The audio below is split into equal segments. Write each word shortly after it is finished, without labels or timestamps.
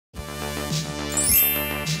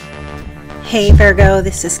Hey Virgo,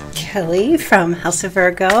 this is Kelly from House of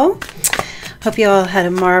Virgo. Hope you all had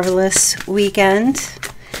a marvelous weekend.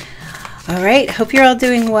 All right, hope you're all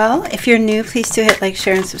doing well. If you're new, please do hit like,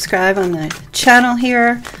 share, and subscribe on the channel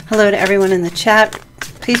here. Hello to everyone in the chat.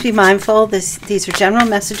 Please be mindful, these are general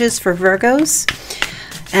messages for Virgos.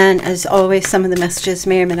 And as always, some of the messages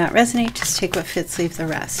may or may not resonate. Just take what fits, leave the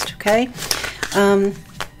rest, okay? All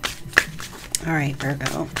right,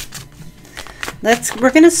 Virgo. We're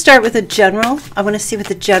going to start with a general. I want to see what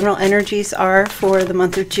the general energies are for the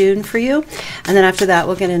month of June for you. And then after that,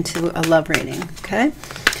 we'll get into a love reading, okay?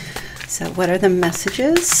 So what are the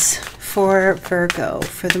messages for Virgo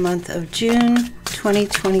for the month of June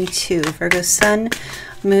 2022? Virgo Sun,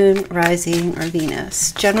 Moon, Rising, or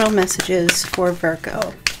Venus. General messages for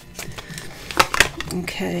Virgo.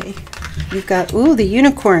 Okay. We've got, ooh, the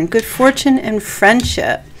unicorn. Good fortune and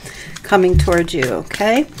friendship coming towards you,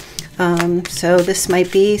 okay? So this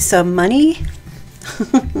might be some money.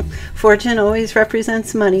 Fortune always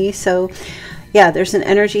represents money. So yeah, there's an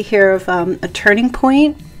energy here of a turning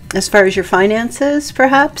point as far as your finances,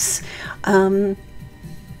 perhaps. Maybe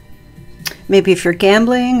if you're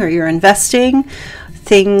gambling or you're investing,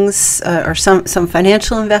 things or some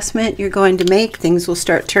financial investment you're going to make, things will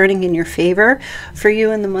start turning in your favor for you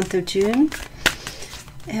in the month of June.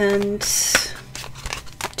 And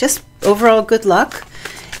just overall good luck.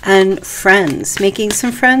 And friends, making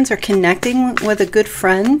some friends or connecting with a good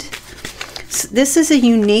friend. So this is a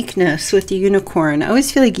uniqueness with the unicorn. I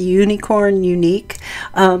always feel like unicorn, unique.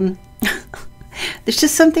 There's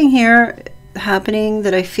just something here happening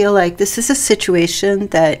that I feel like this is a situation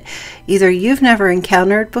that either you've never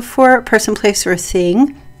encountered before, a person, place, or a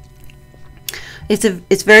thing.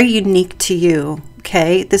 It's very unique to you.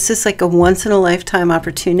 Okay, this is like a once-in-a-lifetime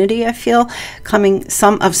opportunity, I feel, coming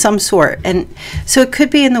of some sort. And so it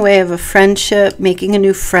could be in the way of a friendship, making a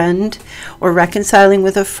new friend, or reconciling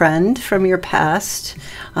with a friend from your past.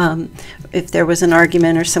 If there was an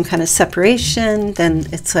argument or some kind of separation, then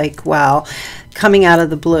it's like, wow, coming out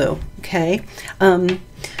of the blue, okay? And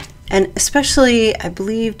especially, I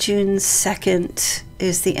believe June 2nd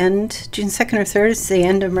is the end. June 2nd or 3rd is the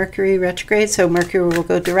end of Mercury retrograde, so Mercury will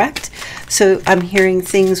go direct. So I'm hearing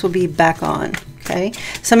things will be back on, okay?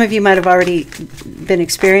 Some of you might have already been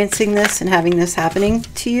experiencing this and having this happening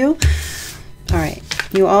to you. All right.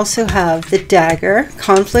 You also have the dagger.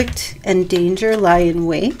 Conflict and danger lie in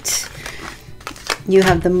wait. You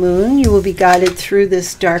have the moon. You will be guided through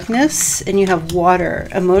this darkness. And you have water.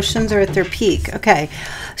 Emotions are at their peak. Okay.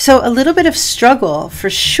 So a little bit of struggle for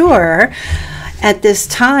sure at this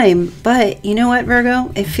time. But you know what,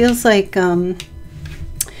 Virgo? It feels like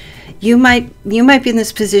you might be in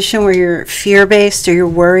this position where you're fear-based or you're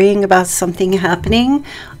worrying about something happening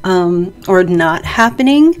or not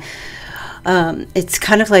happening. It's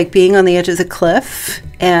kind of like being on the edge of the cliff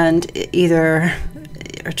and either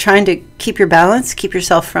or trying to keep your balance, keep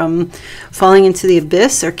yourself from falling into the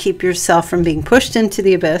abyss, or keep yourself from being pushed into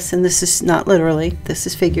the abyss. And this is not literally, this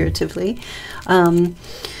is figuratively.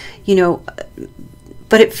 You know,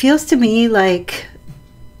 but it feels to me like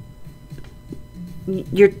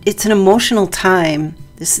it's an emotional time.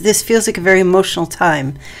 This feels like a very emotional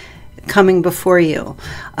time coming before you.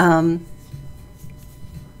 And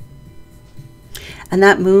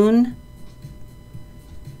that moon,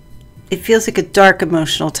 it feels like a dark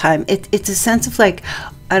emotional time. It's a sense of like,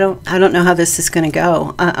 I don't know how this is going to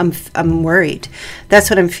go. I'm worried. That's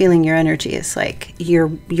what I'm feeling. Your energy is like you're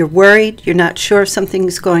worried. You're not sure if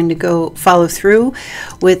something's going to follow through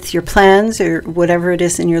with your plans or whatever it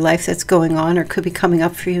is in your life that's going on or could be coming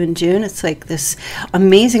up for you in June. It's like this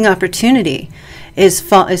amazing opportunity is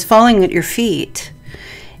falling at your feet,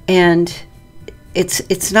 and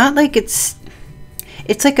it's not like it's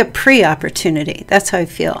like a pre-opportunity. That's how I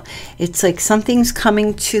feel. It's like something's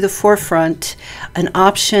coming to the forefront, an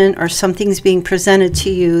option or something's being presented to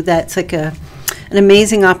you that's like an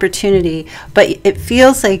amazing opportunity, but it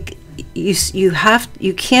feels like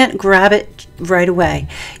you can't grab it right away.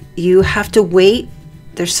 You have to wait.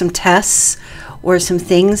 There's some tests or some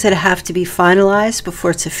things that have to be finalized before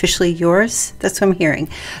it's officially yours. That's what I'm hearing.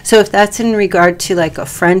 So if that's in regard to like a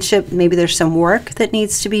friendship, maybe there's some work that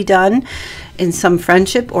needs to be done in some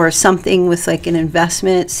friendship, or something with like an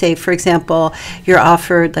investment. Say, for example, you're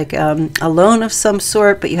offered like a loan of some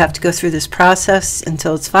sort, but you have to go through this process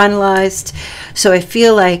until it's finalized. So I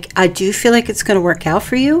do feel like it's going to work out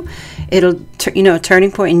for you. It'll, a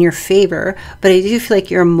turning point in your favor, but I do feel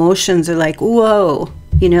like your emotions are like, whoa,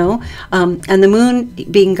 you know, and the moon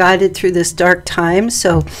being guided through this dark time.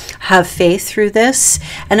 So have faith through this.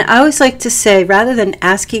 And I always like to say, rather than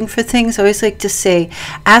asking for things, I always like to say,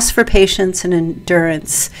 ask for patience and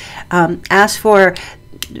endurance. Ask for,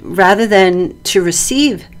 rather than to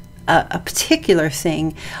receive a particular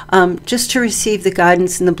thing, just to receive the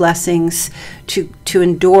guidance and the blessings to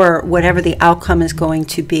endure whatever the outcome is going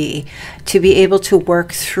to be able to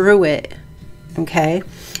work through it. Okay,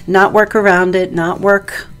 not work around it, not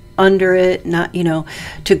work under it, not, you know,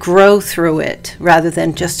 to grow through it rather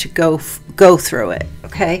than just to go through it.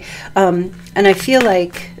 Okay, and I feel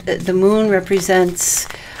like the moon represents,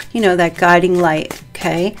 you know, that guiding light,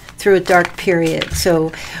 okay, through a dark period.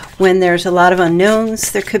 So when there's a lot of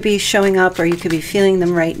unknowns that could be showing up, or you could be feeling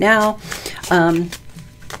them right now,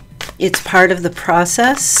 it's part of the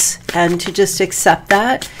process, and to just accept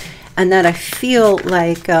that, and that I feel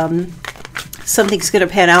like something's going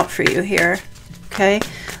to pan out for you here. Okay,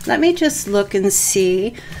 let me just look and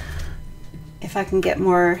see if I can get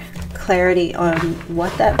more clarity on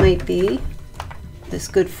what that might be, this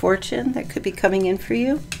good fortune that could be coming in for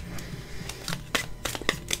you.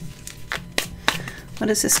 What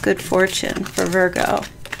is this good fortune for Virgo?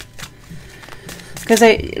 Because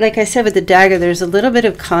like I said with the dagger, there's a little bit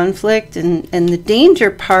of conflict, and the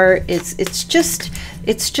danger part, it's just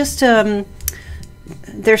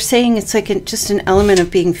they're saying it's like just an element of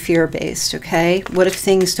being fear-based. Okay, what if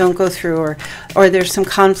things don't go through, or there's some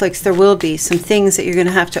conflicts? There will be some things that you're going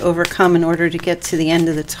to have to overcome in order to get to the end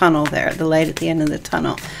of the tunnel there, the light at the end of the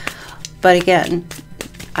tunnel. But again,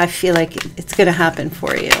 I feel like it's going to happen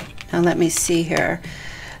for you. Now let me see here.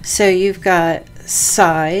 So you've got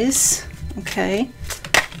size, okay.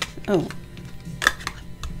 Oh.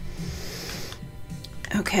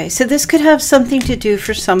 Okay, so this could have something to do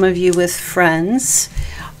for some of you with friends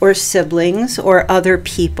or siblings or other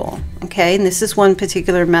people, okay? And this is one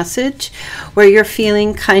particular message where you're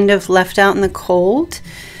feeling kind of left out in the cold,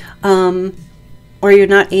 or you're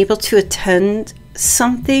not able to attend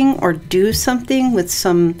something or do something with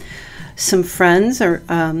some friends, or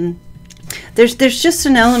there's just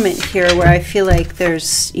an element here where I feel like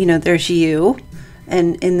there's, you know, there's you,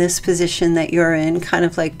 and in this position that you're in, kind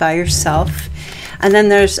of like by yourself. And then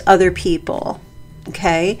there's other people,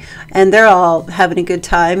 okay? And they're all having a good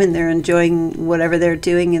time, and they're enjoying whatever they're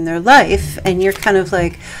doing in their life. And you're kind of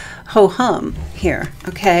like ho-hum here,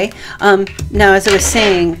 okay? Now, as I was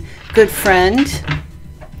saying, good friend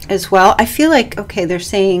as well. I feel like, okay, they're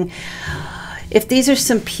saying if these are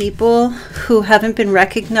some people who haven't been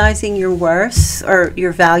recognizing your worth or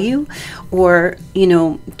your value, or, you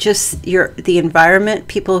know, just the environment,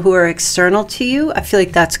 people who are external to you, I feel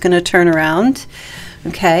like that's going to turn around,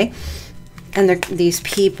 okay? And these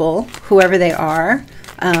people, whoever they are,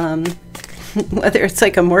 whether it's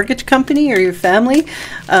like a mortgage company or your family,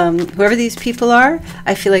 whoever these people are,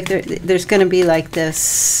 I feel like there's going to be like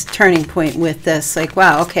this turning point with this, like,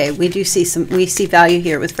 wow, okay, we see value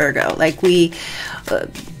here with Virgo. Like we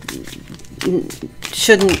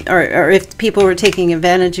shouldn't, or if people were taking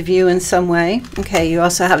advantage of you in some way. Okay, you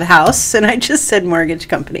also have a house, and I just said mortgage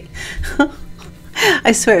company.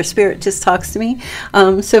 I swear, Spirit just talks to me.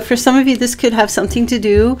 So for some of you, this could have something to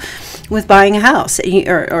do with buying a house,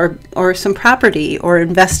 or some property, or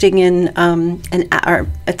investing in or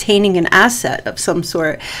attaining an asset of some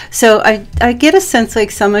sort. So I get a sense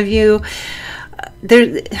like some of you,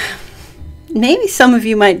 maybe some of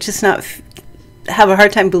you might just not have a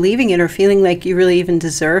hard time believing it, or feeling like you really even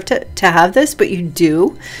deserve to have this, but you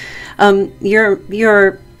do.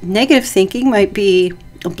 Your negative thinking might be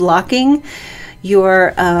blocking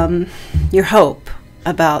your hope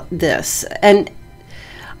about this. And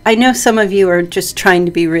I know some of you are just trying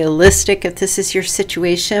to be realistic if this is your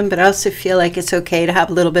situation, but I also feel like it's okay to have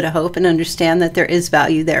a little bit of hope and understand that there is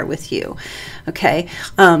value there with you, okay?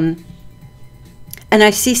 And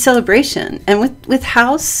I see celebration. And with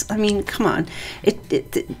house, I mean, come on.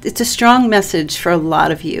 It's a strong message for a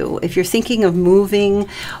lot of you. If you're thinking of moving,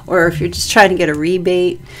 or if you're just trying to get a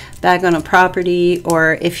rebate back on a property,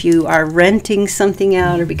 or if you are renting something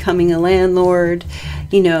out or becoming a landlord,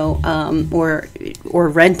 you know, or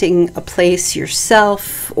renting a place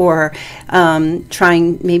yourself, or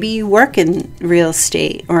maybe you work in real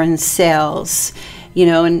estate or in sales, you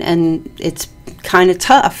know, and it's kind of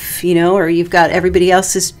tough, you know, or you've got everybody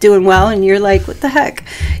else is doing well and you're like, what the heck,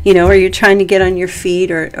 you know, or you're trying to get on your feet,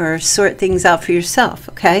 or sort things out for yourself,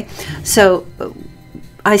 okay? So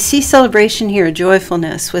I see celebration here,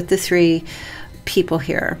 joyfulness with the three people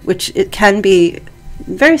here, which it can be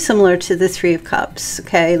very similar to the Three of Cups,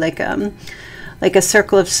 okay? Like like a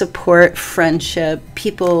circle of support, friendship,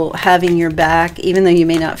 people having your back, even though you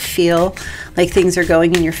may not feel like things are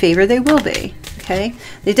going in your favor. They will be, okay?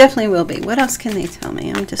 They definitely will be. What else can they tell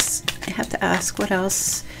me? I have to ask, what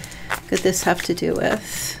else could this have to do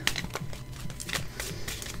with?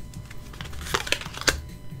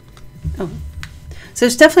 Oh, so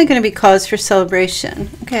there's definitely going to be cause for celebration.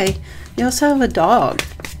 Okay, you also have a dog.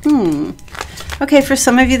 Okay, for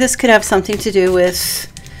some of you, this could have something to do with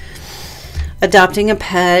adopting a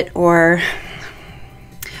pet, or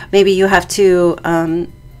maybe you have to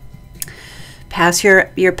pass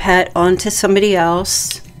your pet on to somebody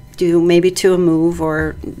else, maybe to a move,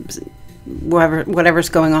 or whatever's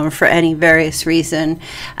going on for any various reason,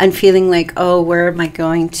 and feeling like, oh, where am I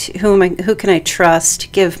going to, who can I trust to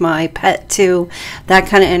give my pet to? That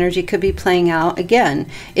kind of energy could be playing out. Again,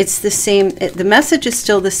 it's the same, the message is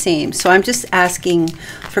still the same. So I'm just asking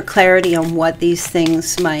for clarity on what these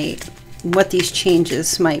things what these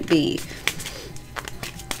changes might be.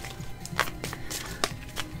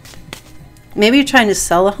 Maybe you're trying to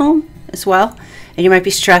sell a home as well, and you might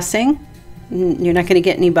be stressing. You're not going to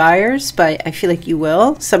get any buyers, but I feel like you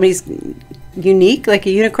will. Somebody's unique, like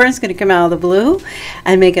a unicorn, is going to come out of the blue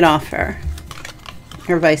and make an offer,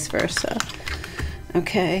 or vice versa.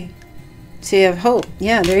 Okay, so you have hope.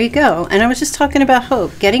 Yeah, there you go. And I was just talking about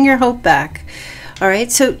hope, getting your hope back. All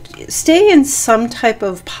right, so stay in some type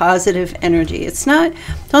of positive energy.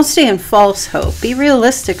 Don't stay in false hope. Be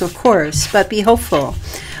realistic, of course, but be hopeful.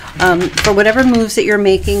 For whatever moves that you're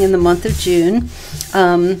making in the month of June,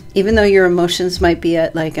 even though your emotions might be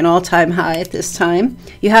at like an all-time high at this time,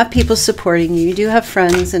 you have people supporting you. You do have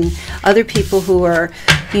friends and other people who are,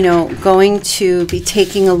 going to be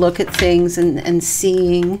taking a look at things and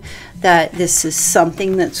seeing that this is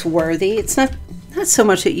something that's worthy. It's not so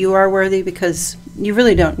much that you are worthy, because you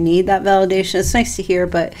really don't need that validation. It's nice to hear,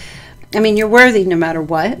 but I mean, you're worthy no matter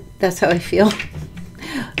what. That's how I feel.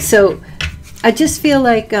 So I just feel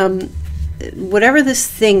like whatever this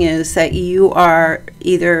thing is that you are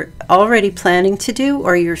either already planning to do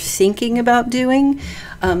or you're thinking about doing,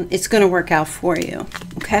 it's going to work out for you.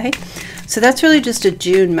 Okay, so that's really just a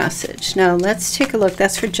June message. Now let's take a look.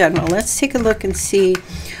 That's for general. Let's take a look and see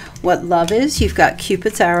what love is. You've got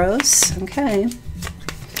Cupid's arrows. Okay,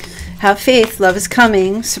 have faith. Love is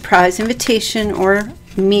coming. Surprise invitation or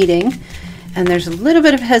meeting. And there's a little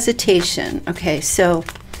bit of hesitation. Okay, so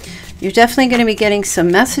you're definitely going to be getting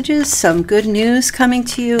some messages, some good news coming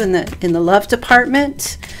to you in the love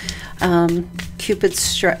department.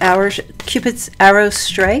 Cupid's arrow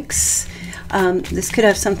strikes. This could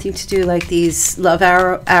have something to do, like these love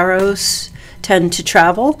arrows tend to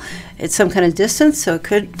travel at some kind of distance. So it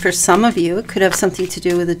could, for some of you, it could have something to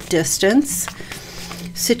do with a distance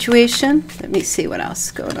situation. Let me see what else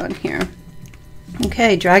is going on here.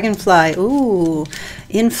 Okay, dragonfly. Ooh,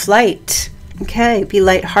 in flight. Okay, be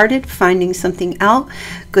lighthearted, finding something out.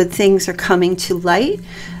 Good things are coming to light.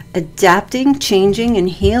 Adapting, changing, and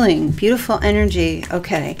healing. Beautiful energy.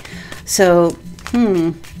 Okay, so,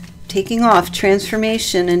 taking off,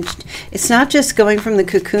 transformation. And it's not just going from the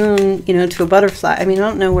cocoon, to a butterfly. I mean, I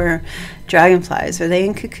don't know where dragonflies, are they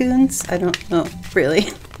in cocoons? I don't know, really.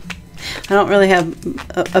 I don't really have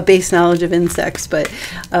a base knowledge of insects, but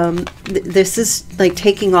this is like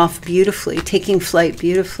taking off beautifully, taking flight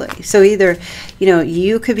beautifully. So either,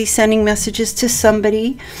 you could be sending messages to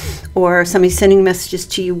somebody, or somebody sending messages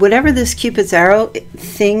to you. Whatever this Cupid's arrow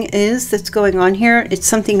thing is that's going on here, it's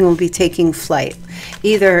something that will be taking flight,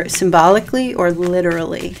 either symbolically or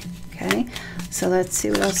literally. Okay, so let's see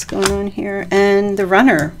what else is going on here. And the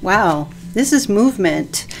runner. Wow. This is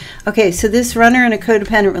movement. Okay, so this runner in a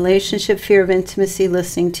codependent relationship, fear of intimacy,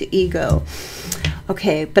 listening to ego.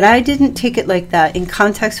 Okay, but I didn't take it like that. In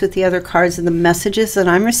context with the other cards and the messages that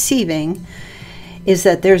I'm receiving is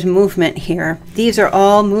that there's movement here. These are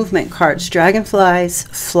all movement cards. Dragonflies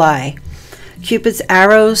fly. Cupid's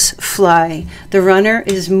arrows fly. The runner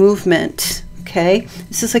is movement. Okay,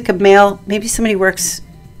 this is like a male, maybe somebody works,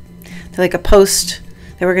 they're like a post,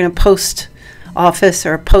 they were going to post office,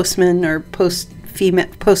 or a postman, or post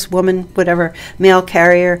woman, whatever, mail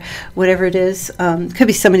carrier, whatever it is. Could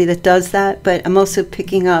be somebody that does that, but I'm also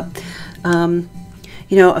picking up,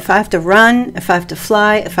 if I have to run, if I have to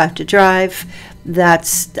fly, if I have to drive,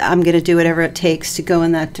 I'm going to do whatever it takes to go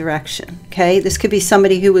in that direction. Okay, this could be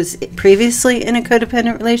somebody who was previously in a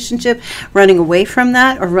codependent relationship, running away from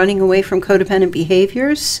that, or running away from codependent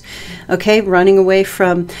behaviors. Okay, running away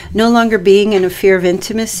from no longer being in a fear of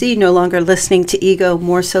intimacy, no longer listening to ego,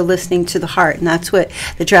 more so listening to the heart. And that's what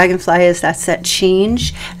the dragonfly is. That's that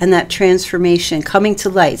change and that transformation coming to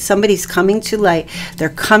light. Somebody's coming to light. They're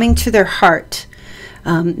coming to their heart.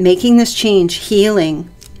 making this change, healing.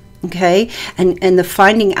 Okay, and the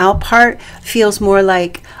finding out part feels more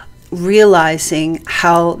like realizing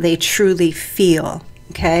how they truly feel.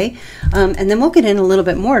 Okay, and then we'll get in a little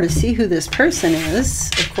bit more to see who this person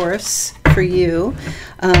is, of course, for you.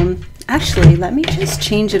 Actually, let me just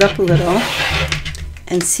change it up a little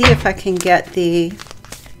and see if I can get the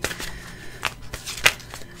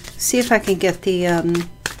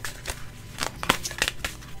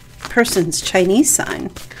person's Chinese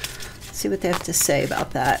sign. See what they have to say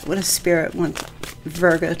about that. What does Spirit want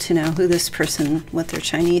Virgo to know who this person, what their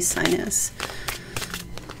Chinese sign is?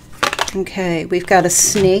 Okay, we've got a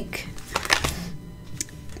snake.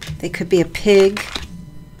 They could be a pig,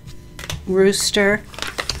 rooster,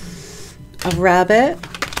 a rabbit,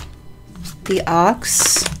 the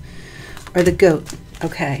ox, or the goat.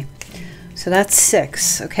 Okay, so that's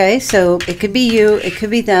 6. Okay, so it could be you, it could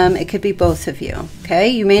be them, it could be both of you. Okay,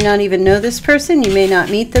 you may not even know this person, you may not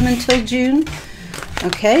meet them until June.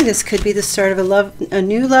 Okay, this could be the start of a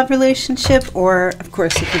new love relationship, or of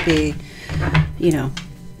course it could be, you know,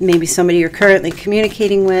 maybe somebody you're currently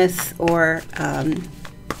communicating with, or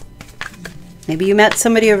maybe you met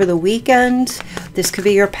somebody over the weekend. This could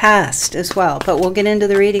be your past as well, but we'll get into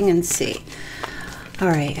the reading and see. All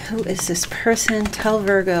right, who is this person? Tell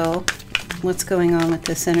Virgo what's going on with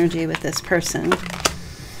this energy with this person.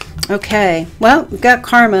 Okay, well, we've got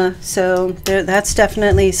karma, so that's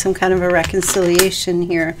definitely some kind of a reconciliation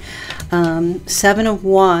here. 7 of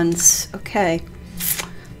Wands. Okay.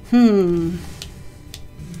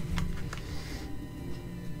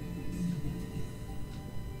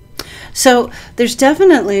 So there's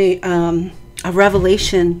definitely a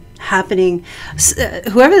revelation happening.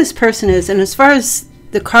 Whoever this person is, and as far as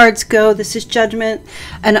the cards go, this is Judgment,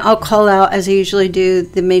 and I'll call out, as I usually do,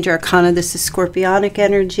 the major arcana. This is Scorpionic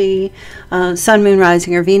energy, Sun, Moon,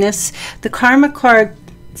 Rising, or Venus. The Karma card,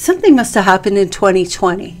 something must have happened in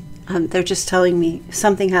 2020. They're just telling me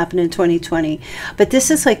something happened in 2020. But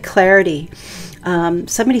this is like clarity.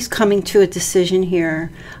 Somebody's coming to a decision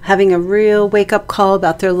here, having a real wake-up call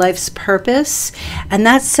about their life's purpose. And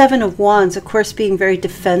that 7 of Wands, of course, being very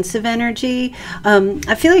defensive energy.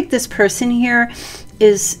 I feel like this person here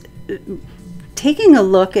is taking a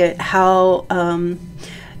look at how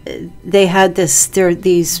they had these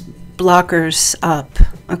blockers up,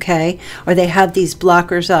 okay, or they have these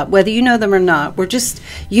blockers up, whether you know them or not.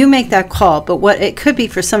 You make that call. But what it could be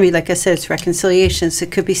for somebody, like I said, it's reconciliation, so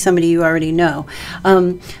it could be somebody you already know.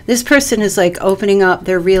 This person is like opening up.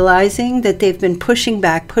 They're realizing that they've been pushing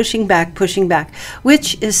back,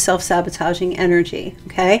 which is self-sabotaging energy.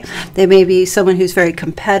 Okay, they may be someone who's very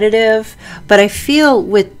competitive, but I feel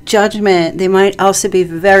with Judgment they might also be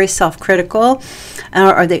very self-critical,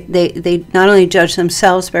 or they not only judge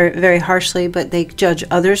themselves very, very harshly, but they judge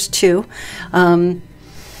others too,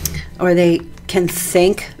 or they can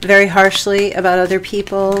think very harshly about other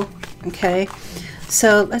people. Okay,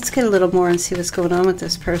 so let's get a little more and see what's going on with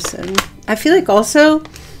this person. I feel like also,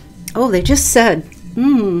 oh, they just said,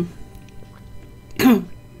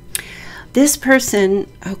 this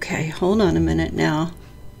person, okay, hold on a minute now.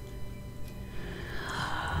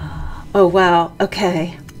 Oh, wow,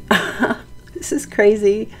 okay. This is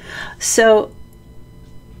crazy. So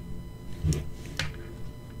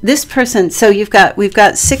this person, so we've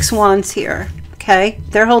got 6 wands here, okay?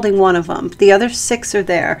 They're holding one of them. The other 6 are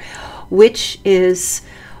there, which is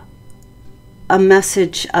a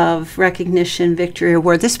message of recognition, victory,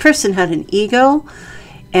 award. This person had an ego,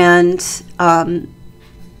 and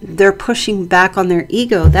they're pushing back on their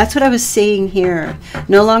ego. That's what I was saying here.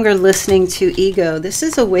 No longer listening to ego. This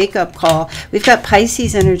is a wake-up call. We've got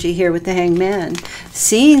Pisces energy here with the Hangman.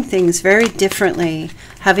 Seeing things very differently.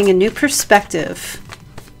 Having a new perspective.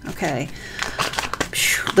 Okay.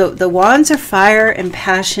 The wands are fire and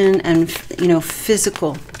passion and, you know,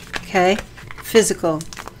 physical. Okay? Physical.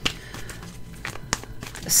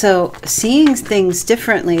 So seeing things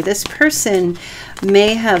differently. This person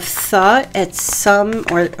may have thought at some,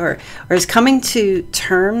 or is coming to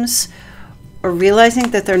terms or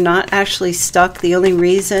realizing that they're not actually stuck. The only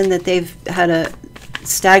reason that they've had a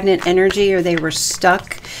stagnant energy or they were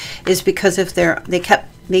stuck is because of they kept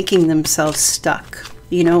making themselves stuck.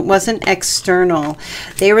 You know, it wasn't external.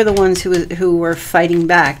 They were the ones who were fighting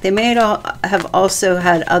back. They may have also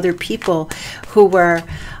had other people who were,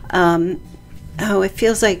 it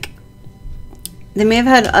feels like they may have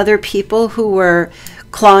had other people who were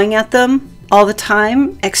clawing at them all the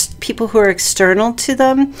time, people who are external to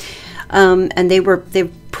them, and they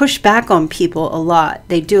push back on people a lot.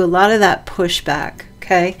 They do a lot of that pushback,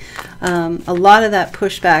 okay? A lot of that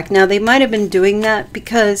pushback. Now, they might have been doing that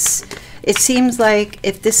because it seems like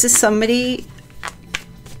if this is somebody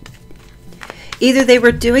Either they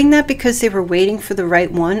were doing that because they were waiting for the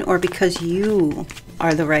right one, or because you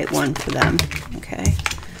are the right one for them. Okay.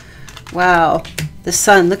 Wow. The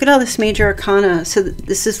Sun. Look at all this major arcana. So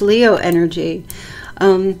this is Leo energy.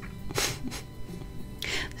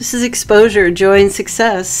 This is exposure, joy, and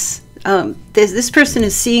success. This person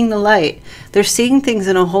is seeing the light. They're seeing things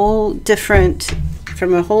in a whole different,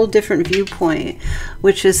 from a whole different viewpoint,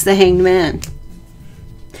 which is the Hanged Man.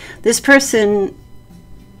 This person,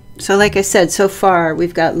 so like I said, so far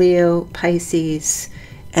we've got Leo, Pisces,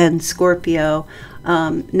 and Scorpio.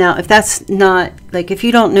 Now, if that's not, like, if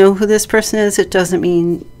you don't know who this person is, it doesn't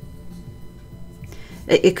mean,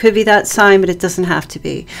 it could be that sign, but it doesn't have to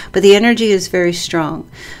be. But the energy is very strong.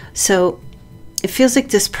 So it feels like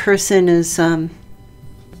this person is,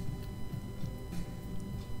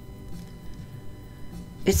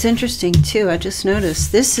 it's interesting too. I just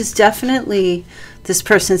noticed this is definitely this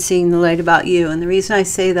person seeing the light about you. And the reason I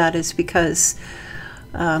say that is because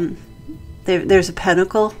there's a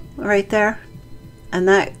pentacle right there. And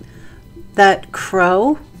that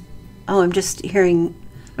crow, oh, I'm just hearing,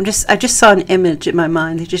 I just saw an image in my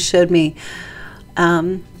mind. They just showed me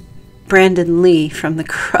Brandon Lee from The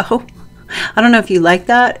Crow. I don't know if you like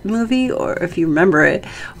that movie or if you remember it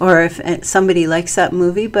or if somebody likes that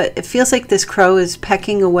movie, but it feels like this crow is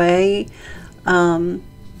pecking away.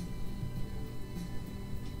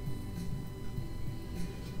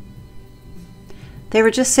 They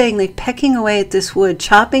were just saying, like, pecking away at this wood,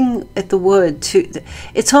 chopping at the wood.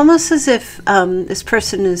 It's almost as if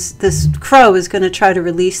this crow is going to try to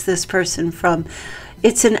release this person from.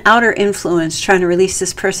 It's an outer influence trying to release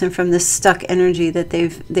this person from this stuck energy that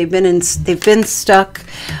they've been stuck,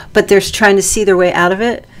 but they're trying to see their way out of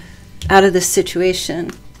it, out of this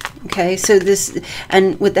situation. Okay, so this,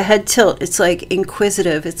 and with the head tilt, it's like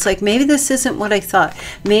inquisitive. It's like, maybe this isn't what I thought.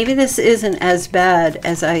 Maybe this isn't as bad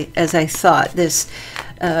as I thought. This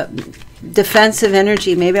defensive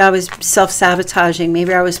energy. Maybe I was self-sabotaging.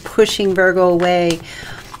 Maybe I was pushing Virgo away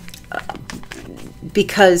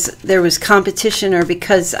because there was competition, or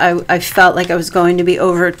because I felt like I was going to be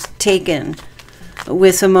overtaken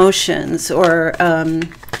with emotions, or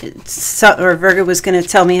Virgo was going to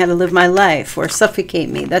tell me how to live my life or suffocate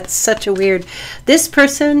me. That's such a weird. This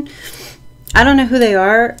person, I don't know who they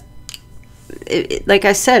are. Like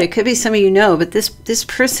I said, it could be some of you know, but this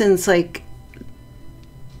person's like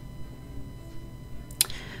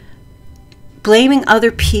blaming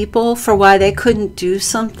other people for why they couldn't do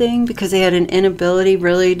something, because they had an inability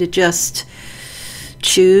really to just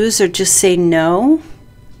choose or just say no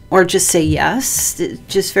or just say yes.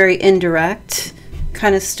 Just very indirect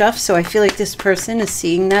kind of stuff. So I feel like this person is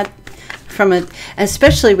seeing that from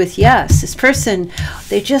especially with yes. This person,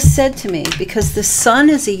 they just said to me, because the Sun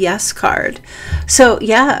is a yes card. So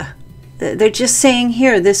yeah, they're just saying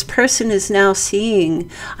here, this person is now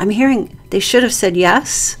seeing, I'm hearing they should have said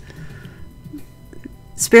yes.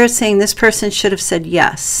 Spirit's saying this person should have said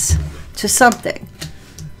yes to something.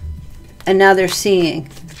 And now they're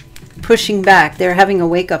seeing, pushing back. They're having a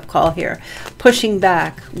wake-up call here. Pushing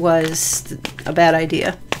back was a bad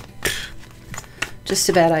idea. Just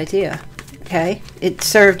a bad idea. Okay? It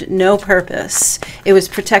served no purpose. It was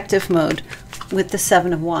protective mode with the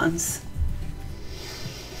Seven of Wands.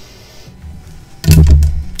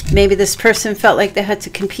 Maybe this person felt like they had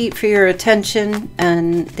to compete for your attention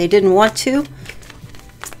and they didn't want to.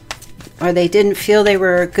 Or they didn't feel they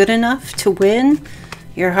were good enough to win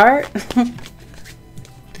your heart.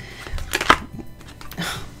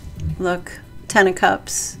 Look, 10 of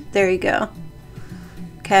Cups. There you go.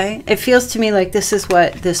 Okay? It feels to me like this is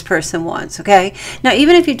what this person wants. Okay? Now,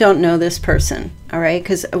 even if you don't know this person, all right?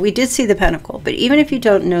 Because we did see the Pentacle. But even if you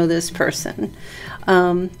don't know this person,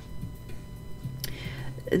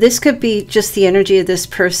 this could be just the energy of this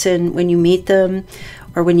person when you meet them,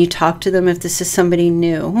 or when you talk to them, if this is somebody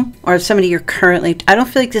new, or somebody you're currently, I don't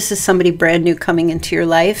feel like this is somebody brand new coming into your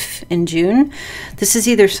life in June. This is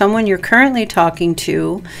either someone you're currently talking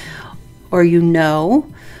to, or you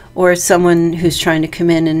know, or someone who's trying to come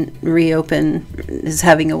in and reopen, is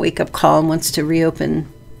having a wake-up call and wants to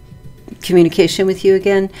reopen communication with you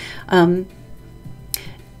again.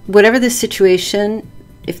 Whatever the situation,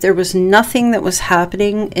 if there was nothing that was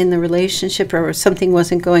happening in the relationship, or something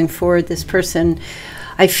wasn't going forward, this person,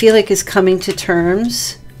 I feel like, is coming to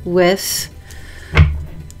terms with,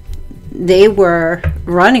 they were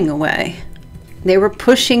running away. They were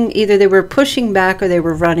pushing, either they were pushing back or they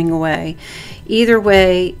were running away. Either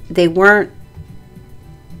way, they weren't,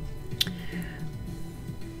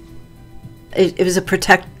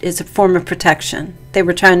 it's a form of protection. They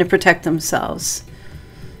were trying to protect themselves.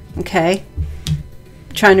 Okay?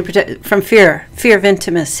 Trying to protect from fear of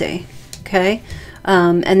intimacy. okay?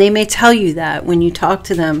 And they may tell you that when you talk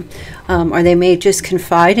to them, or they may just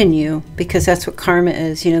confide in you, because that's what karma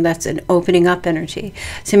is. You know, that's an opening up energy.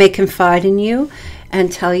 So they may confide in you and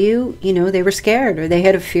tell you, you know, they were scared or they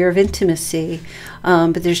had a fear of intimacy.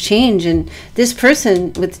 But there's change. And this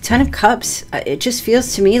person with the Ten of Cups, it just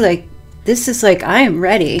feels to me like this is like, I am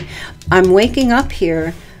ready. I'm waking up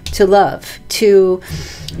here to love, to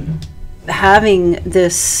having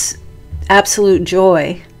this absolute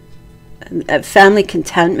joy, family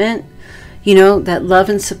contentment, you know, that love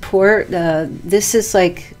and support. This is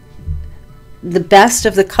like the best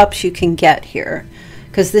of the cups you can get here,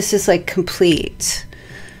 because this is like complete.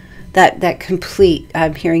 That complete,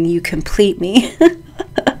 I'm hearing you complete me.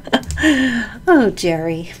 Oh,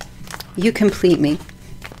 Jerry, you complete me.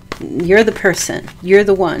 You're the person. You're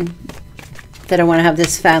the one that I want to have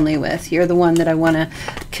this family with. You're the one that I want to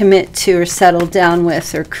commit to or settle down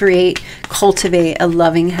with or create, cultivate a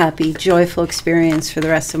loving, happy, joyful experience for the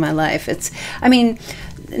rest of my life. It's, I mean,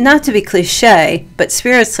 not to be cliche, but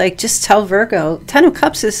Spirit's like, just tell Virgo, Ten of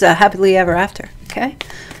Cups is happily ever after, okay?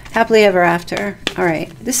 Happily ever after. All right,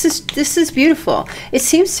 this is beautiful. It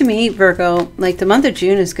seems to me, Virgo, like the month of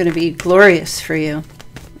June is going to be glorious for you.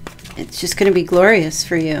 It's just going to be glorious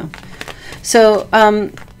for you. So,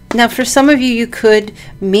 now, for some of you, you could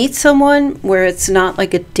meet someone where it's not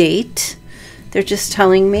like a date. They're just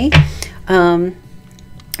telling me. Where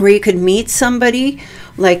you could meet somebody,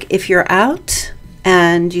 like if you're out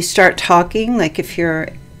and you start talking, like if you're,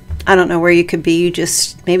 I don't know where you could be, you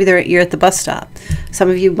just, maybe you're at the bus stop. Some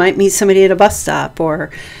of you might meet somebody at a bus stop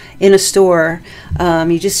or in a store.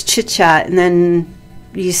 You just chit-chat and then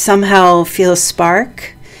you somehow feel a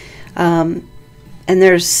spark. And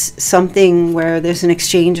there's something where there's an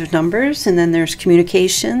exchange of numbers, and then there's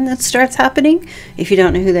communication that starts happening if you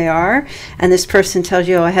don't know who they are. And this person tells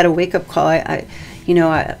you, oh, I had a wake-up call. I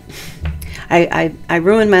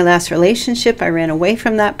ruined my last relationship. I ran away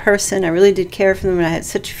from that person. I really did care for them, and I had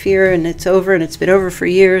such fear, and it's over, and it's been over for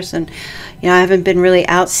years. And, you know, I haven't been really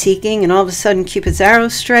out seeking. And all of a sudden, Cupid's arrow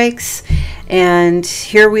strikes, and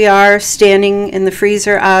here we are standing in the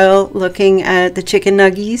freezer aisle looking at the chicken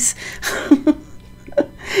nuggies.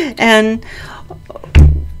 And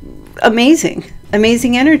amazing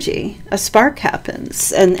energy. A spark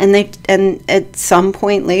happens, and at some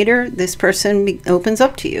point later, this person opens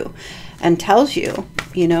up to you and tells you,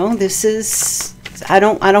 you know, this is, I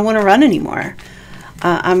don't want to run anymore.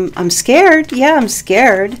 I'm scared. Yeah, I'm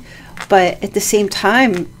scared. But at the same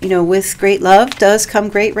time, you know, with great love does come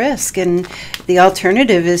great risk. And the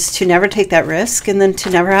alternative is to never take that risk, and then to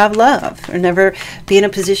never have love or never be in a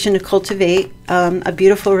position to cultivate a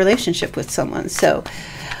beautiful relationship with someone. So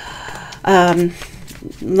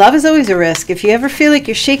love is always a risk. If you ever feel like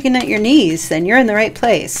you're shaking at your knees, then you're in the right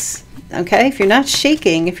place. Okay? If you're not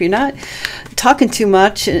shaking, if you're not talking too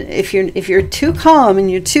much, if you're too calm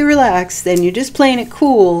and you're too relaxed, then you're just playing it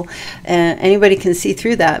cool, and anybody can see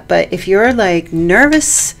through that. But if you're like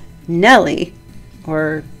nervous Nelly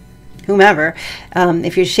or whomever,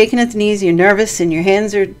 if you're shaking at the knees, you're nervous, and your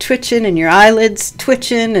hands are twitching and your eyelids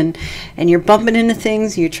twitching, and you're bumping into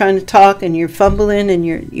things, and you're trying to talk and you're fumbling,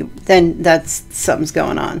 and then that's something's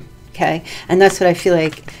going on. Okay? And that's what I feel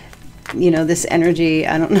like. You know, this energy,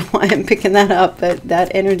 I don't know why I'm picking that up, but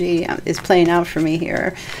that energy is playing out for me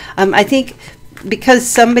here. I think because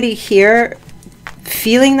somebody here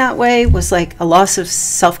feeling that way was like a loss of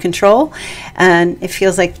self-control, and it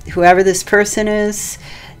feels like whoever this person is,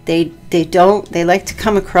 they like to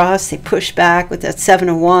come across, they push back with that Seven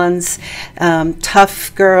of Wands,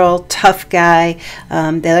 tough girl, tough guy.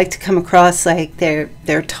 They like to come across like they're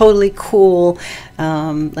totally cool,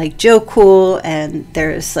 like Joe Cool, and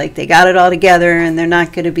there's like they got it all together, and they're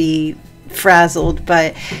not going to be frazzled.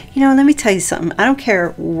 But you know, let me tell you something. I don't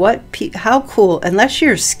care how cool, unless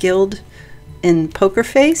you're skilled in poker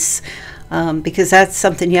face, because that's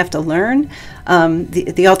something you have to learn.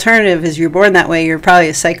 The alternative is you're born that way, you're probably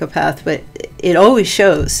a psychopath, but it always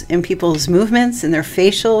shows in people's movements and their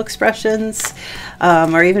facial expressions,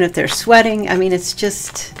 or even if they're sweating. I mean, it's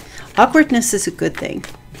just, awkwardness is a good thing.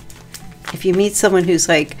 If you meet someone who's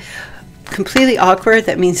like completely awkward,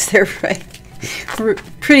 that means they're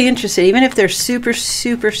pretty interested. Even if they're super,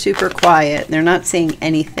 super, super quiet, they're not saying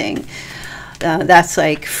anything. That's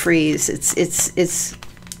like freeze.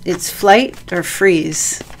 It's flight or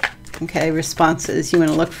freeze. Okay, responses you want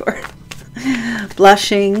to look for.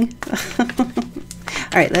 Blushing. All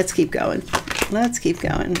right, let's keep going. Let's keep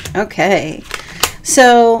going. Okay.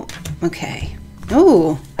 So, okay.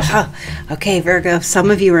 Oh, okay, Virgo. Some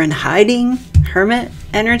of you are in hiding, hermit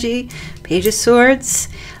energy, Page of Swords.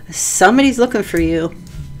 Somebody's looking for you.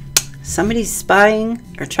 Somebody's spying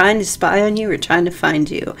or trying to spy on you or trying to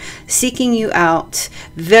find you, seeking you out,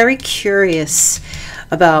 very curious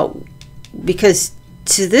about, because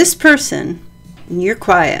to this person, you're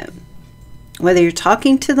quiet. Whether you're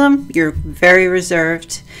talking to them, you're very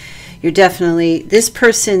reserved. You're definitely, this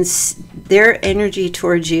person's, their energy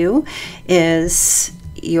towards you is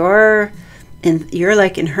you're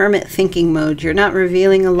like in hermit thinking mode. You're not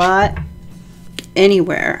revealing a lot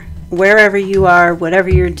anywhere. Wherever you are, whatever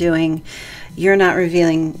you're doing, you're not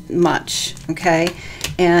revealing much, okay?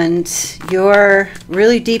 And you're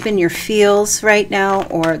really deep in your feels right now,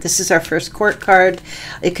 or this is our first court card.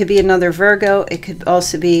 It could be another Virgo. It could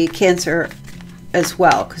also be Cancer as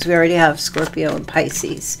well, because we already have Scorpio and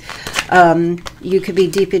Pisces. You could be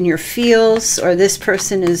deep in your feels, or this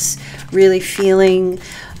person is really feeling,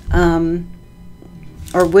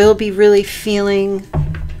 or will be really feeling.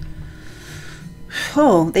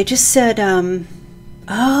 Oh, they just said,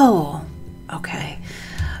 oh, okay.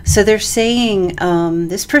 So they're saying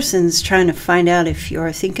this person's trying to find out if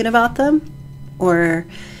you're thinking about them, or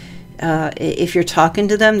if you're talking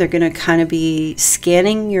to them. They're going to kind of be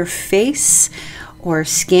scanning your face or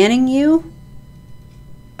scanning you,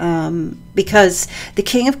 because the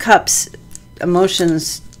King of Cups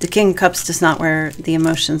emotions, the King of Cups does not wear the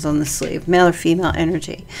emotions on the sleeve. Male or female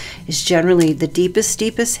energy is generally the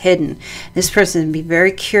deepest hidden. This person would be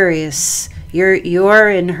very curious. You're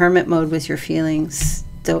in hermit mode with your feelings.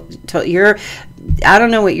 I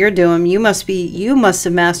don't know what you're doing. You must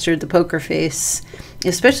have mastered the poker face.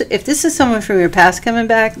 Especially if this is someone from your past coming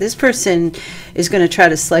back, this person is going to try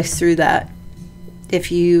to slice through that.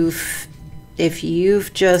 If you've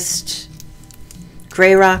just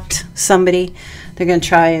gray rocked somebody, they're going to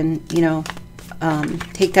try and,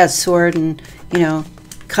 take that sword and,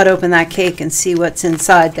 cut open that cake and see what's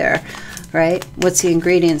inside there, right? What's the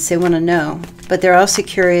ingredients? They want to know. But they're also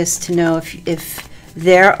curious to know if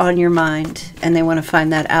they're on your mind, and they want to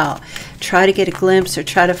find that out. Try to get a glimpse, or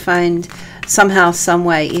try to find somehow, some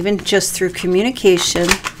way, even just through communication,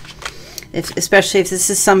 especially if this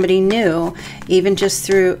is somebody new, even just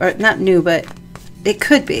through, or not new, but it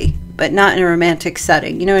could be, but not in a romantic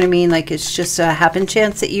setting. You know what I mean? Like, it's just a happen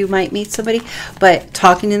chance that you might meet somebody, but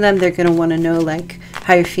talking to them, they're going to want to know, like,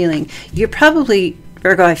 how you're feeling. You're probably,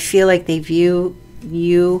 Virgo, I feel like they view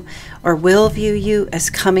you, or will view you, as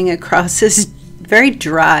coming across as very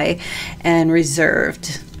dry and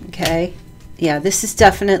reserved, okay? Yeah, this is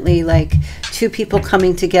definitely like two people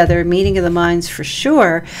coming together, meeting of the minds for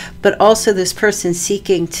sure, but also this person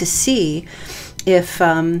seeking to see if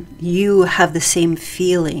you have the same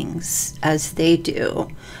feelings as they do.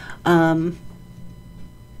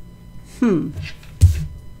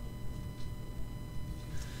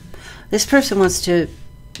 This person wants to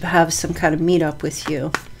have some kind of meetup with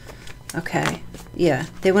you. Okay, yeah,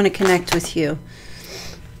 they want to connect with you.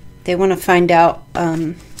 They want to find out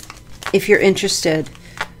if you're interested.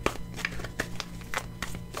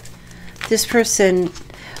 This person,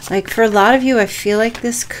 like for a lot of you, I feel like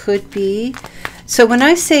this could be. So when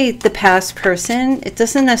I say the past person, it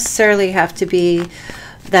doesn't necessarily have to be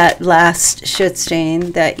that last shit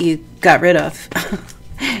stain that you got rid of.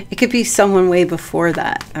 It could be someone way before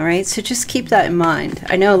that, all right? So just keep that in mind.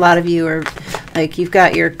 I know a lot of you are, like, you've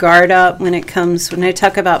got your guard up when it comes, when I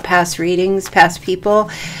talk about past readings, past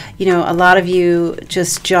people, you know, a lot of you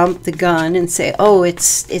just jump the gun and say, oh,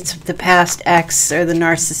 it's the past ex or the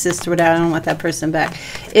narcissist or whatever, I don't want that person back.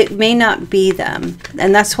 It may not be them.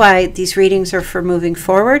 And that's why these readings are for moving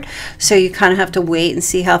forward. So you kind of have to wait and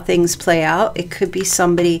see how things play out. It could be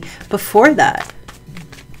somebody before that,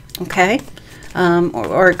 okay?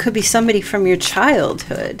 Or it could be somebody from your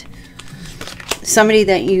childhood, somebody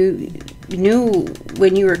that you knew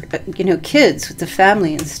when you were, you know, kids with the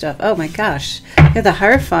family and stuff. Oh my gosh, you have the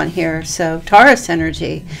Hierophant here, so Taurus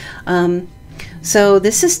energy. So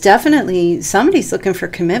this is definitely, somebody's looking for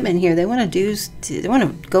commitment here. They want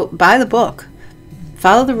to go by the book,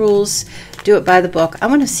 follow the rules, do it by the book. I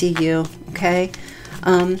want to see you, okay?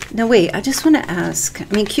 No, wait, I just want to ask. I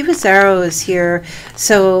mean, Cupid's arrow is here,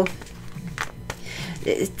 so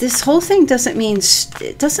this whole thing doesn't mean,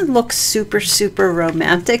 it doesn't look super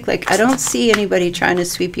romantic. Like, I don't see anybody trying to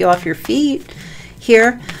sweep you off your feet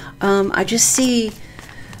here. I just see,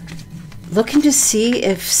 looking to see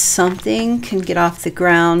if something can get off the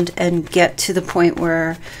ground and get to the point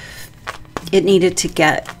where it needed to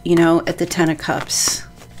get, you know, at the Ten of Cups.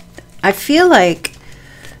 I feel like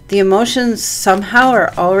the emotions somehow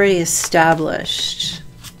are already established,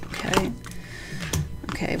 okay?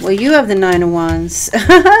 Okay, well, you have the Nine of Wands,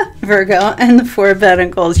 Virgo, and the Four of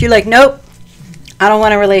Pentacles. You're like, nope, I don't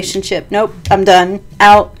want a relationship. Nope, I'm done.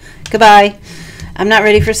 Out. Goodbye. I'm not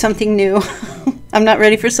ready for something new. I'm not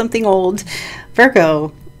ready for something old.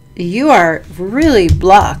 Virgo, you are really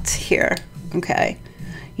blocked here. Okay.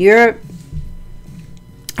 You're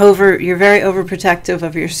very overprotective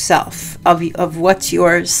of yourself, of what's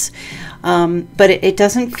yours. But it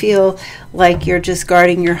doesn't feel like you're just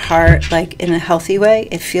guarding your heart like in a healthy way.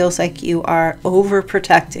 It feels like you are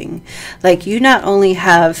overprotecting. Like you not only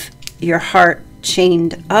have your heart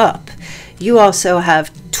chained up, you also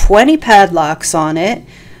have 20 padlocks on it,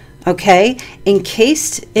 okay,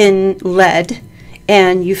 encased in lead,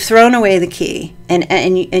 and you've thrown away the key. And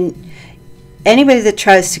anybody that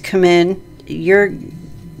tries to come in, you're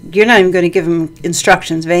not even going to give them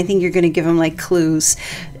instructions. If anything, you're going to give them like clues,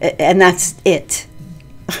 and that's it.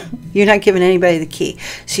 You're not giving anybody the key.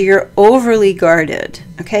 So you're overly guarded.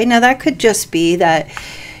 Okay, now that could just be that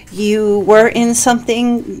you were in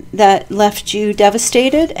something that left you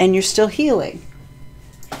devastated and you're still healing.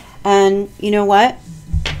 And you know what?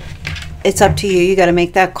 It's up to you. You got to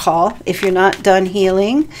make that call. If you're not done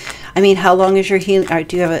healing, I mean, how long is your healing? Or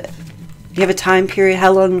do you have a time period?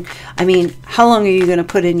 How long are you going to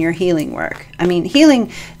put in your healing work? I mean,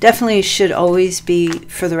 healing definitely should always be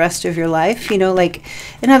for the rest of your life, you know, like,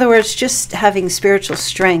 in other words, just having spiritual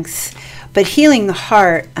strength. But healing the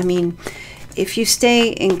heart, I mean, if you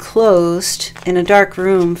stay enclosed in a dark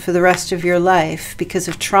room for the rest of your life because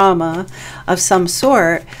of trauma of some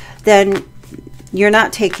sort, then you're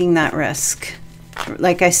not taking that risk.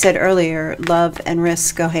 Like I said earlier, love and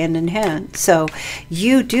risk go hand in hand. So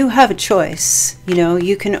you do have a choice. You know,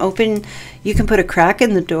 you can put a crack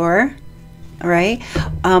in the door, all right?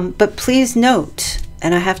 But please note,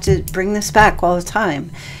 and I have to bring this back all the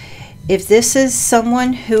time, if this is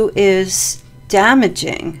someone who is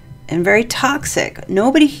damaging and very toxic,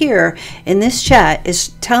 nobody here in this chat is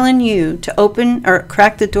telling you to open or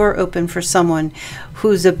crack the door open for someone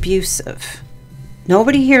who's abusive.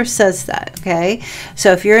 Nobody here says that, okay?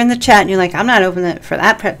 So if you're in the chat and you're like, I'm not opening it for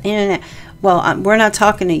that, well, we're not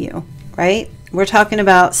talking to you, right? We're talking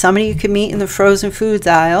about somebody you could meet in the frozen foods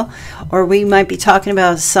aisle, or we might be talking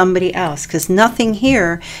about somebody else, because nothing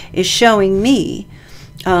here is showing me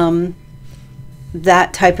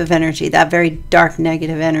that type of energy, that very dark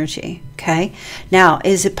negative energy, okay? Now,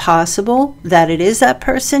 is it possible that it is that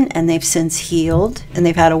person and they've since healed and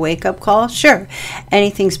they've had a wake-up call? Sure,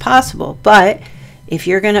 anything's possible. But if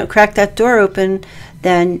you're going to crack that door open,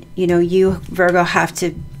 then, you know, you, Virgo, have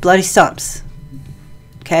to bloody stumps.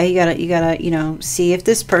 Okay, you gotta, you know, see if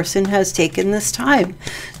this person has taken this time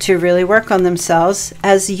to really work on themselves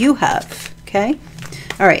as you have, okay?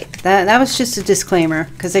 All right, that was just a disclaimer,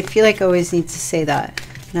 because I feel like I always need to say that,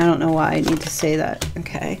 and I don't know why I need to say that.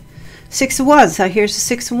 Okay, 6 of Wands. Now here's the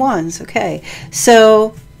 6 of Wands. Okay,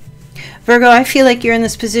 so Virgo, I feel like you're in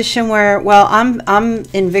this position where, well, I'm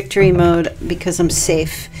in victory mode because I'm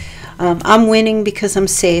safe. I'm winning because I'm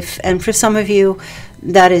safe, and for some of you,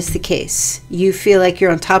 that is the case. You feel like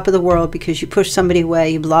you're on top of the world because you pushed somebody away,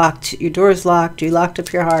 you blocked, your door's locked, you locked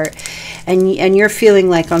up your heart, and you're feeling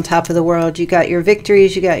like on top of the world. You got your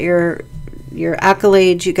victories, you got your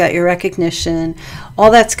accolades, you got your recognition, all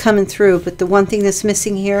that's coming through. But the one thing that's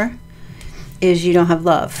missing here is you don't have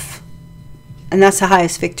love, and that's the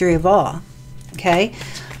highest victory of all. Okay,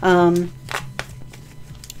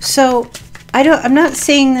 so I'm not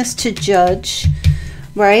saying this to judge.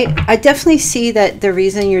 Right? I definitely see that the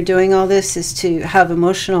reason you're doing all this is to have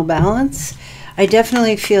emotional balance. I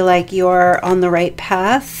definitely feel like you're on the right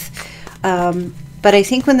path. But I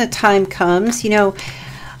think when the time comes, you know,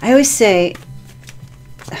 I always say,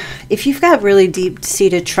 if you've got really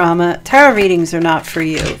deep-seated trauma, tarot readings are not for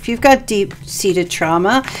you. If you've got deep-seated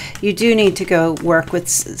trauma, you do need to go work with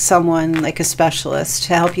someone like a specialist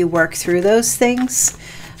to help you work through those things.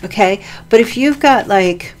 Okay? But if you've got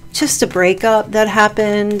like just a breakup that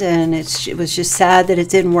happened and it was just sad that it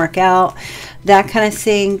didn't work out, that kind of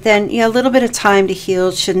thing, then yeah, a little bit of time to heal.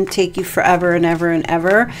 It shouldn't take you forever and ever and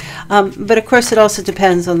ever. But of course, it also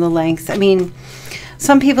depends on the length. I mean,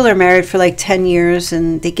 some people are married for like 10 years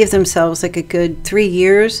and they give themselves like a good 3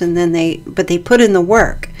 years, and then they put in the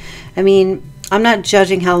work. I mean, I'm not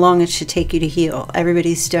judging how long it should take you to heal.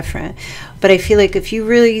 Everybody's different. But I feel like if you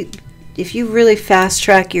really fast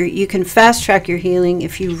track you can fast track your healing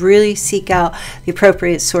if you really seek out the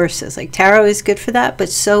appropriate sources. Like tarot is good for that, but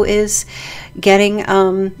so is getting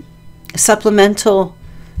supplemental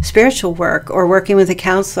spiritual work, or working with a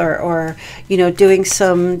counselor, or, you know, doing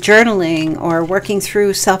some journaling, or working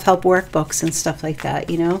through self-help workbooks and stuff like that,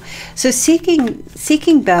 you know. So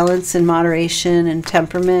seeking balance and moderation and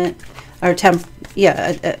temperament, or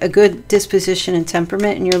a good disposition and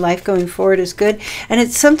temperament in your life going forward is good. And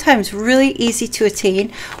it's sometimes really easy to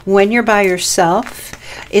attain when you're by yourself.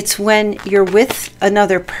 It's when you're with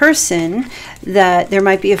another person that there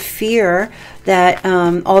might be a fear that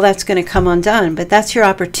all that's going to come undone. But that's your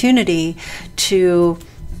opportunity to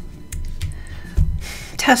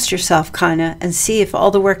test yourself kind of and see if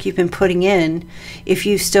all the work you've been putting in, if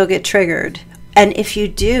you still get triggered. And if you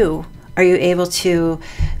do, are you able to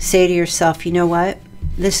say to yourself, you know what,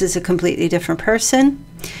 this is a completely different person,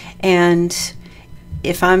 and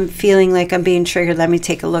if I'm feeling like I'm being triggered, let me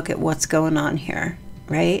take a look at what's going on here,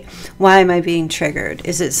 right? Why am I being triggered?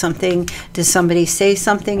 Is it something, does somebody say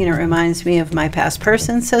something and it reminds me of my past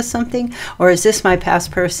person says something? Or is this my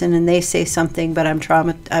past person and they say something, but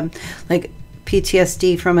I'm like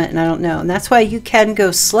PTSD from it and I don't know? And that's why you can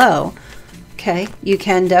go slow. Okay, you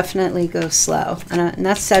can definitely go slow. And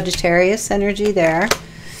that's Sagittarius energy there.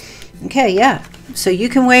 Okay, yeah. So you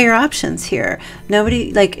can weigh your options here.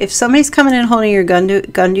 Nobody, like, if somebody's coming in holding your gun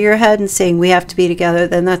to your head and saying we have to be together,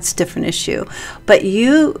 then that's a different issue. But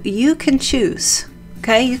you can choose.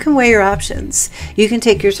 Okay, you can weigh your options. You can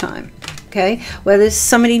take your time. Okay, whether it's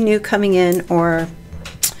somebody new coming in or,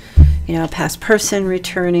 you know, a past person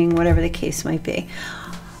returning, whatever the case might be.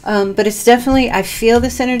 But it's definitely, I feel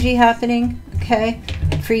this energy happening, okay,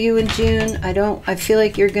 for you in June. I feel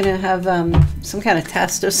like you're going to have some kind of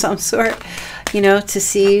test of some sort, you know, to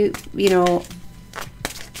see, you know,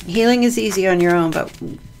 healing is easy on your own, but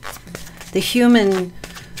the human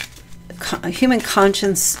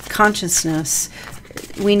consciousness,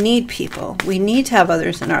 we need people. We need to have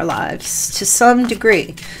others in our lives to some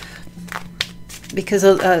degree. Because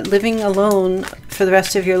living alone for the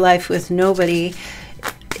rest of your life with nobody,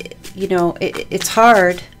 you know, it's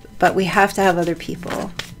hard, but we have to have other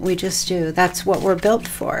people. We just do. That's what we're built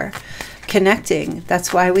for. Connecting.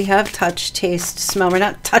 That's why we have touch, taste, smell. We're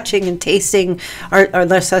not touching and tasting, or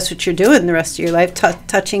unless that's what you're doing the rest of your life,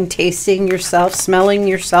 touching, tasting yourself, smelling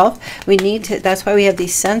yourself. We need to, that's why we have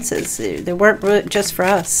these senses. They weren't just for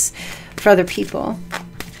us, for other people.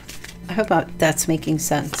 I hope that's making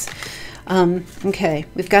sense. Okay,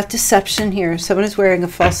 we've got deception here. Someone is wearing a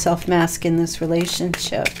false self mask in this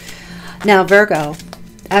relationship. Now, Virgo,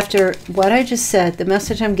 after what I just said, the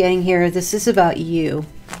message I'm getting here, this is about you,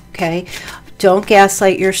 okay? Don't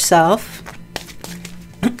gaslight yourself.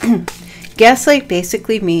 Gaslight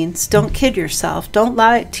basically means don't kid yourself. Don't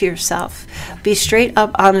lie to yourself. Be straight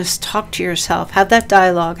up, honest, talk to yourself. Have that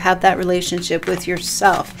dialogue, have that relationship with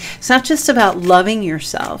yourself. It's not just about loving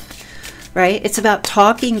yourself, right? It's about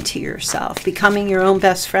talking to yourself, becoming your own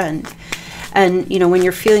best friend. And, you know, when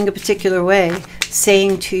you're feeling a particular way,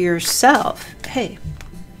 saying to yourself, hey,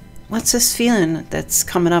 what's this feeling that's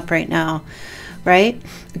coming up right now, right?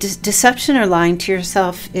 Deception or lying to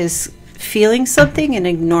yourself is feeling something and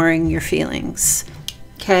ignoring your feelings,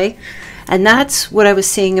 okay? And that's what I was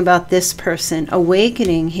saying about this person.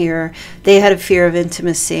 Awakening here, they had a fear of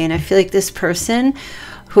intimacy. And I feel like this person,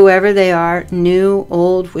 whoever they are, new,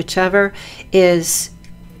 old, whichever, is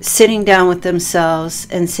sitting down with themselves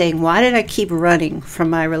and saying, why did I keep running from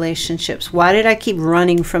my relationships? Why did I keep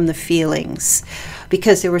running from the feelings?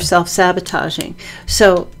 Because they were self-sabotaging.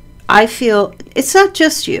 So I feel it's not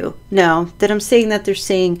just you, no, that I'm saying that they're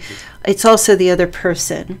saying it's also the other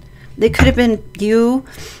person. They could have been you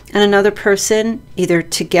and another person, either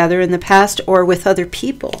together in the past or with other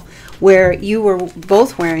people, where you were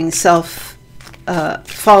both wearing false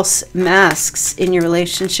masks in your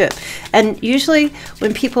relationship. And usually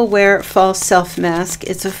when people wear false self mask,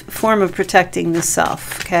 it's a form of protecting the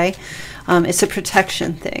self, okay? It's a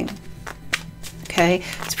protection thing, okay?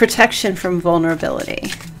 It's protection from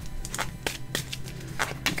vulnerability,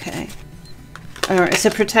 okay? Or it's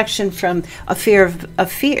a protection from a fear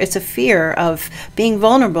it's a fear of being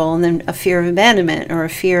vulnerable, and then a fear of abandonment, or a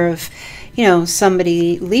fear of, you know,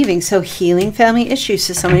 somebody leaving. So healing family issues.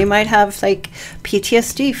 So somebody might have like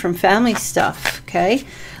PTSD from family stuff, okay?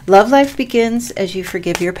 Love life begins as you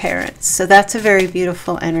forgive your parents. So that's a very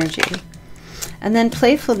beautiful energy. And then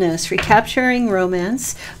playfulness, recapturing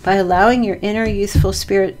romance by allowing your inner youthful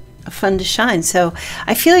spirit of fun to shine. So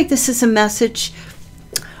I feel like this is a message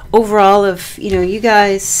overall of, you know, you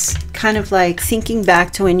guys kind of like thinking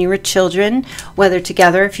back to when you were children, whether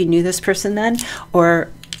together, if you knew this person then, or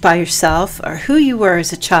by yourself, or who you were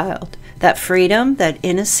as a child. That freedom, that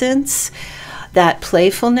innocence, that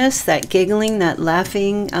playfulness, that giggling, that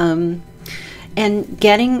laughing, and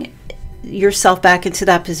getting yourself back into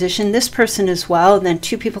that position, this person as well, and then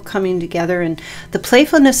two people coming together, and the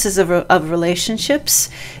playfulness of relationships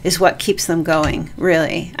is what keeps them going,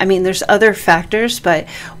 really. I mean, there's other factors, but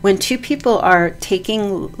when two people are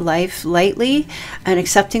taking life lightly and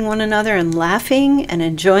accepting one another and laughing and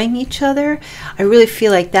enjoying each other, I really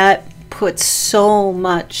feel like that puts so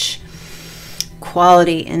much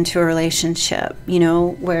quality into a relationship, you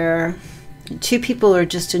know, where two people are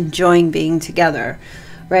just enjoying being together,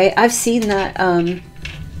 right? I've seen that.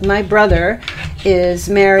 My brother is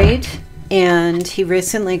married, and he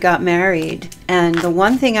recently got married, and the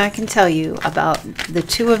one thing I can tell you about the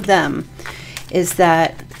two of them is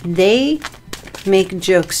that they make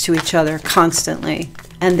jokes to each other constantly,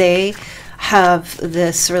 and they have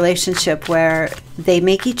this relationship where they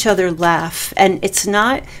make each other laugh, and it's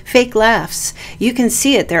not fake laughs. You can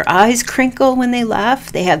see it. Their eyes crinkle when they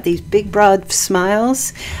laugh. They have these big broad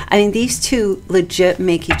smiles. I mean, these two legit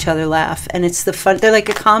make each other laugh, and it's the fun. They're like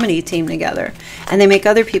a comedy team together, and they make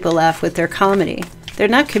other people laugh with their comedy. They're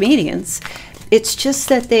not comedians. It's just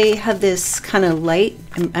that they have this kind of light,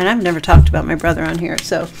 and I've never talked about my brother on here,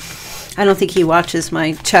 so I don't think he watches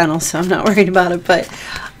my channel, so I'm not worried about it, but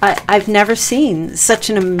I've never seen such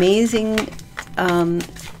an amazing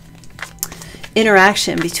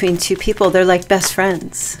interaction between two people. They're like best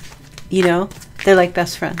friends, you know? They're like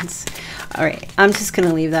best friends. All right, I'm just going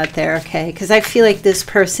to leave that there, okay? Because I feel like this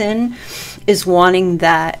person is wanting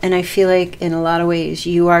that, and I feel like in a lot of ways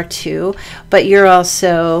you are too, but you're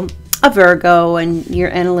also a Virgo, and you're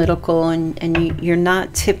analytical, and you're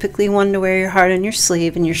not typically one to wear your heart on your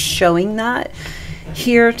sleeve, and you're showing that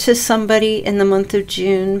here to somebody in the month of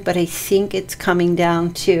June. But I think it's coming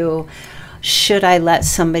down to, should I let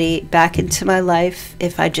somebody back into my life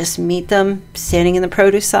if I just meet them standing in the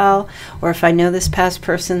produce aisle, or if I know this past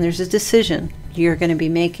person? There's a decision you're going to be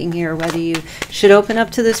making here, whether you should open up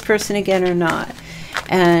to this person again or not.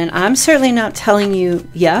 And I'm certainly not telling you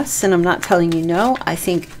yes, and I'm not telling you no. I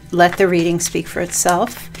think let the reading speak for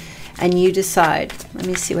itself, and you decide. Let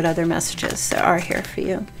me see what other messages there are here for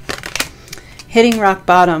you. Hitting rock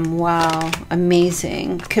bottom. Wow,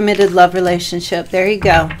 amazing. Committed love relationship. There you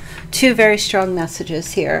go. Two very strong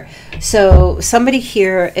messages here. So somebody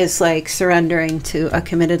here is like surrendering to a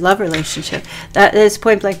committed love relationship. That is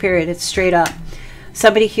point blank period. It's straight up.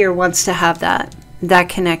 Somebody here wants to have that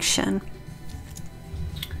connection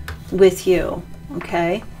with you,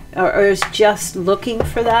 okay? Or is just looking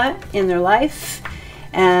for that in their life.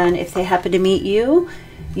 And if they happen to meet you,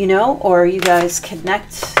 you know, or you guys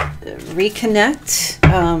reconnect,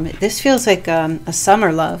 this feels like a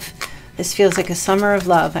summer love. This feels like a summer of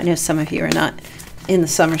love. I know some of you are not in the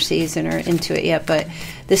summer season or into it yet, but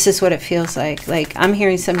this is what it feels like. Like, I'm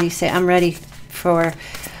hearing somebody say, I'm ready for,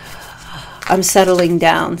 I'm settling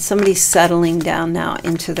down. Somebody's settling down now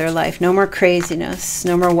into their life. No more craziness,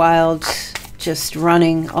 no more wild, just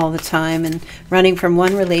running all the time, and running from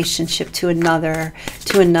one relationship to another,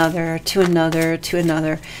 to another, to another, to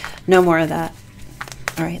another. No more of that.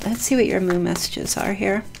 All right, let's see what your moon messages are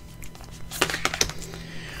here.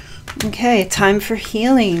 Okay, time for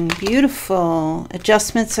healing. Beautiful.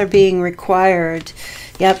 Adjustments are being required.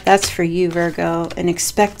 Yep, that's for you, Virgo. And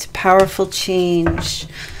expect powerful change.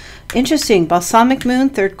 Interesting. Balsamic moon,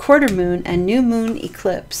 third quarter moon, and new moon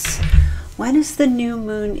eclipse. When is the new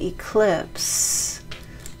moon eclipse?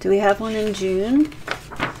 Do we have one in June?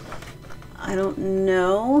 I don't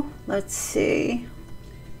know. Let's see.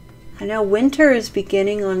 I know winter is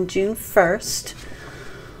beginning on June 1st.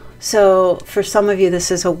 So for some of you, this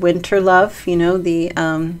is a winter love, you know, the,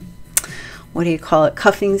 what do you call it,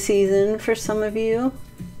 cuffing season for some of you.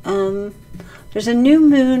 There's a new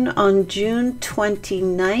moon on June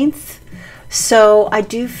 29th. So I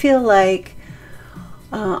do feel like,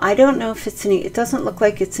 I don't know if it's it doesn't look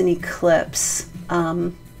like it's an eclipse.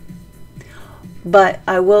 But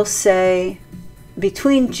I will say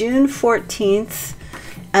between June 14th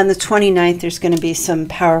and the 29th, there's going to be some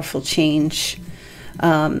powerful change.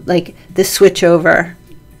 Like the switch over,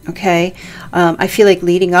 okay? I feel like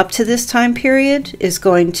leading up to this time period is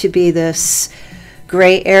going to be this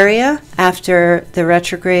gray area. After the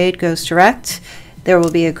retrograde goes direct, there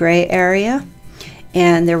will be a gray area,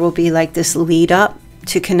 and there will be like this lead up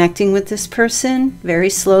to connecting with this person very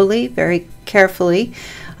slowly, very carefully.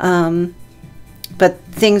 But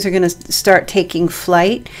things are going to start taking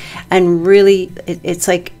flight, and really it's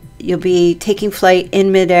like you'll be taking flight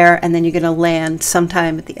in midair, and then you're going to land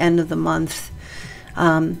sometime at the end of the month,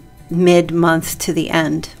 mid-month to the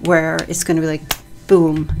end, where it's going to be like,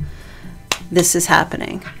 boom, this is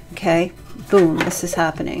happening, okay? Boom, this is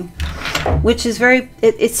happening, which is very,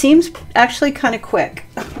 it seems actually kind of quick.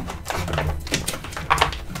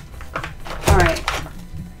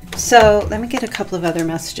 So let me get a couple of other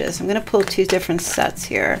messages. I'm going to pull 2 different sets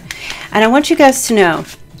here. And I want you guys to know,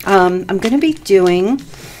 I'm going to be doing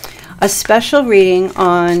a special reading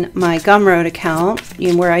on my Gumroad account,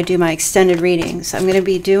 where I do my extended readings. I'm going to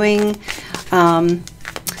be doing a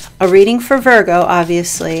reading for Virgo,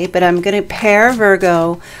 obviously, but I'm going to pair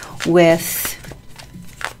Virgo with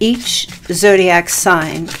each zodiac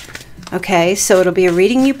sign. Okay, so it'll be a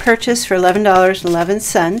reading you purchase for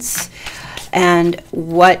 $11.11. And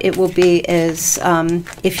what it will be is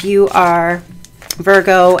if you are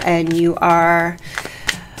Virgo and you are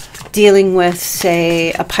dealing with,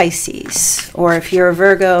 say, a Pisces, or if you're a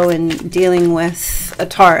Virgo and dealing with a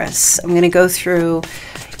Taurus, I'm going to go through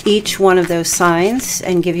each one of those signs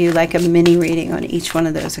and give you like a mini reading on each one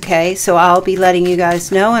of those. Okay, so I'll be letting you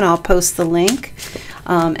guys know, and I'll post the link,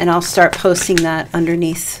 and I'll start posting that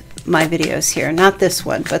underneath my videos here. Not this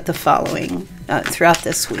one, but the following throughout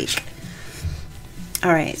this week.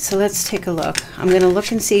 All right, so let's take a look. I'm going to look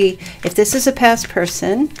and see if this is a past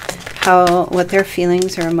person, what their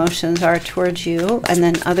feelings or emotions are towards you, and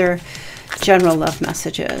then other general love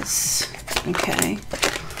messages. Okay.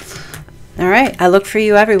 All right, I look for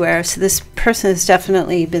you everywhere. So this person has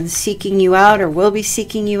definitely been seeking you out, or will be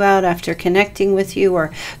seeking you out after connecting with you,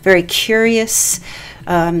 or very curious,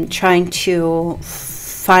 trying to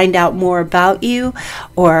find out more about you,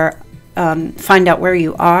 or find out where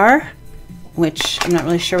you are, which I'm not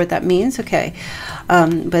really sure what that means. Okay,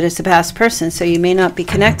 but it's a past person, so you may not be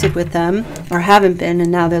connected with them, or haven't been,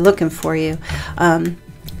 and now they're looking for you.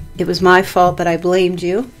 It was my fault, but I blamed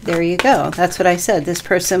you. There you go. That's what I said. This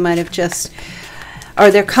person might have just,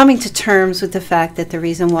 or they're coming to terms with the fact that the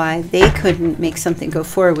reason why they couldn't make something go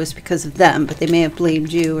forward was because of them, but they may have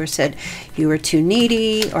blamed you, or said you were too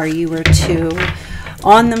needy, or you were too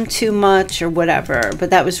on them too much, or whatever.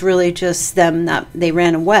 But that was really just them, that they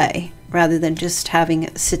ran away, rather than just having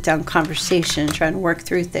a sit-down conversation, trying to work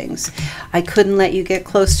through things. I couldn't let you get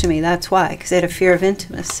close to me. That's why, because I had a fear of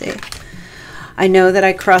intimacy. I know that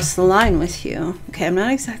I crossed the line with you. Okay, I'm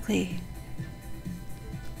not exactly...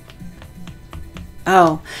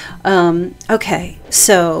 Oh, okay.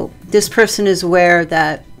 So this person is aware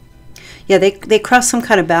that, yeah, they crossed some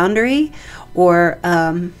kind of boundary, or...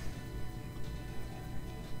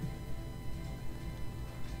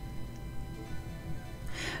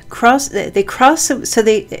 they cross, so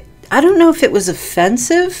they, I don't know if it was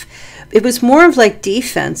offensive. It was more of like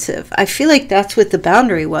defensive. I feel like that's what the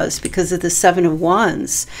boundary was, because of the 7 of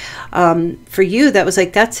Wands. For you, that was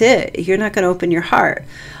like, that's it. You're not going to open your heart.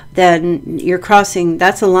 Then you're crossing,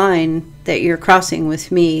 that's a line that you're crossing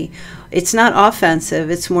with me. It's not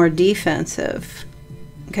offensive, it's more defensive.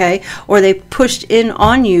 Okay? Or they pushed in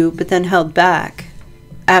on you, but then held back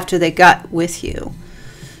after they got with you.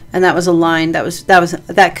 And that was a line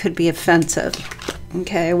that could be offensive.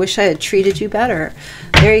 Okay, I wish I had treated you better.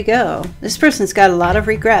 There you go. This person's got a lot of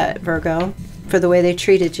regret, Virgo, for the way they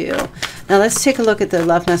treated you. Now let's take a look at the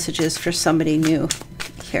love messages for somebody new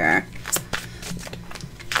here.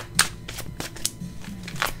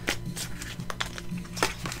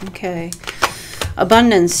 Okay.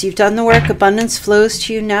 Abundance. You've done the work. Abundance flows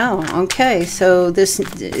to you now. Okay, so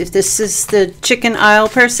if this is the chicken aisle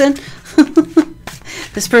person,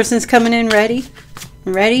 this person's coming in ready,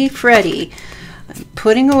 Freddy.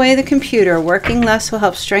 Putting away the computer, working less will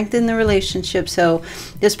help strengthen the relationship. So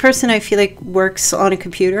this person, I feel like, works on a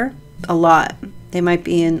computer a lot. They might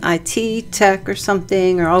be in IT, tech or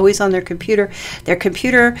something, or always on their computer. Their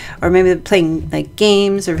computer, or maybe they're playing like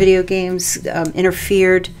games or video games,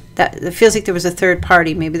 interfered. That it feels like there was a third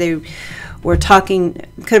party. Maybe they were talking,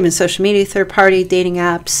 could have been social media, third party, dating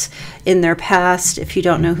apps in their past, if you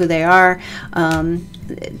don't know who they are.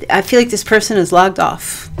 I feel like this person is logged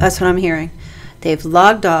off. That's what I'm hearing. They've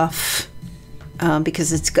logged off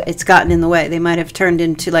because it's gotten in the way. They might have turned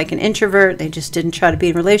into like an introvert. They just didn't try to be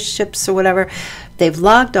in relationships or whatever. They've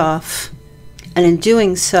logged off, and in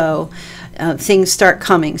doing so, things start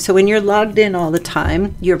coming. So when you're logged in all the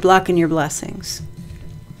time, you're blocking your blessings.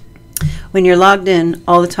 When you're logged in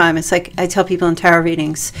all the time, it's like I tell people in tarot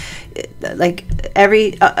readings, like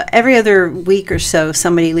every other week or so,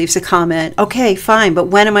 somebody leaves a comment, okay, fine, but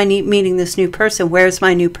when am I meeting this new person? Where's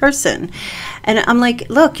my new person? And I'm like,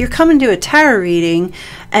 look, you're coming to a tarot reading,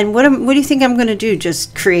 and what do you think I'm going to do?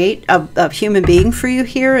 Just create a human being for you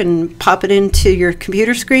here and pop it into your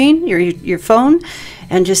computer screen, your phone,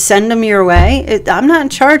 and just send them your way? I'm not in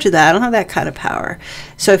charge of that. I don't have that kind of power.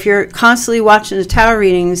 So if you're constantly watching the tarot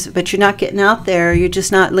readings, but you're not getting out there, you're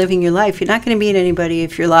just not living your life. You're not going to meet anybody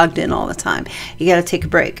if you're logged in all the time. You got to take a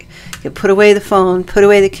break. You put away the phone, put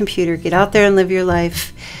away the computer, get out there and live your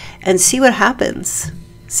life, and see what happens.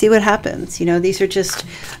 See what happens. You know, these are just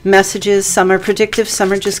messages. Some are predictive,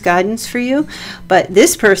 some are just guidance for you. But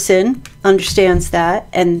this person understands that,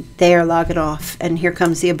 and they are logging off. And here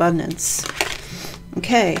comes the abundance.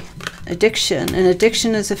 Okay, addiction. And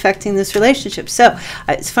addiction is affecting this relationship. So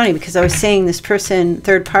it's funny because I was saying this person,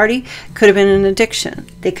 third party, could have been an addiction.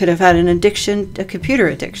 They could have had an addiction, a computer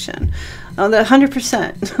addiction. Oh,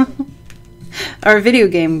 100%. Or a video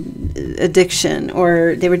game addiction,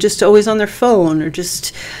 or they were just always on their phone, or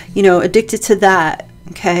just, you know, addicted to that.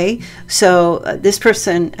 Okay, so this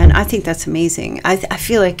person, and I think that's amazing. I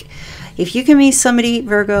feel like if you can meet somebody,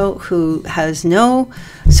 Virgo, who has no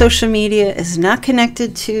social media, is not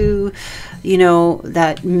connected to, you know,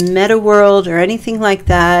 that meta world or anything like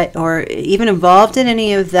that, or even involved in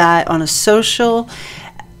any of that on a social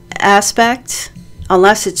aspect,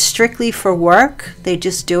 unless it's strictly for work, they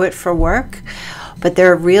just do it for work, but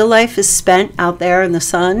their real life is spent out there in the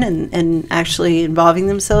sun and actually involving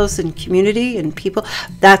themselves in community and people.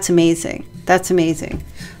 That's amazing. That's amazing.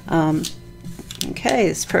 Okay,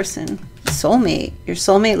 this person, soulmate. Your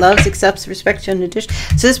soulmate loves, accepts, respects you in addition.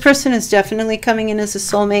 So this person is definitely coming in as a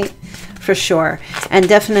soulmate for sure, and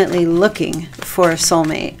definitely looking for a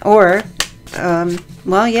soulmate. Or,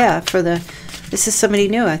 well, yeah, for the... This is somebody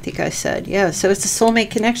new, I think I said. Yeah, so it's a soulmate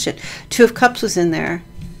connection. Two of Cups was in there,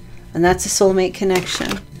 and that's a soulmate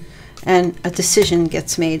connection. And a decision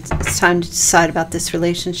gets made. It's time to decide about this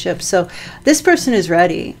relationship. So this person is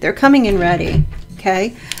ready. They're coming in ready,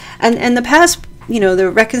 okay? And the past, you know, they're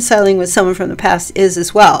reconciling with someone from the past is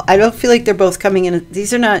as well. I don't feel like they're both coming in.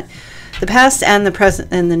 These are not... The past and the present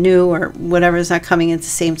and the new or whatever is not coming in at the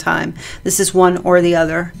same time. This is one or the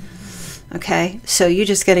other. Okay, so you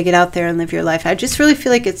just got to get out there and live your life. I just really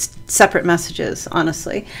feel like it's separate messages,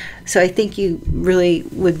 honestly. So I think you really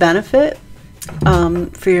would benefit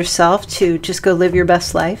for yourself to just go live your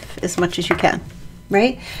best life as much as you can,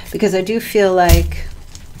 right? Because I do feel like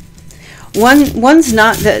one's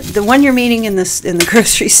not the one you're meeting in the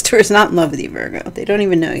grocery store is not in love with you, Virgo. They don't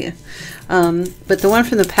even know you. But the one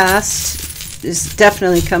from the past is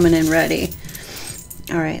definitely coming in ready.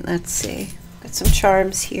 All right, let's see. Got some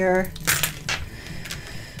charms here.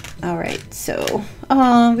 All right, so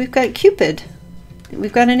we've got Cupid.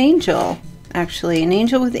 We've got an angel, actually, an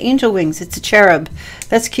angel with angel wings. It's a cherub.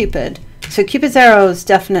 That's Cupid. So Cupid's arrow is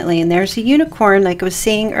definitely, and there's a unicorn, like I was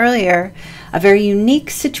saying earlier. A very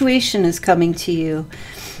unique situation is coming to you.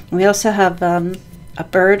 We also have a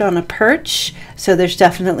bird on a perch, so there's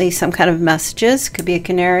definitely some kind of messages. Could be a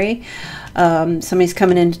canary. Somebody's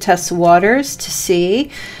coming in to test the waters to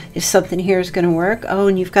see if something here is going to work. Oh,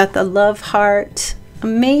 and you've got the love heart.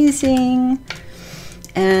 Amazing.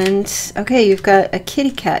 And okay, you've got a kitty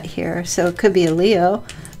cat here, so it could be a Leo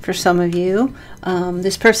for some of you.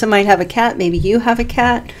 This person might have a cat. Maybe you have a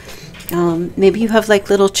cat. Maybe you have like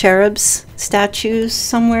little cherubs statues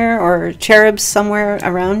somewhere, or cherubs somewhere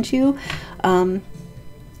around you.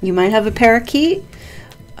 You might have a parakeet.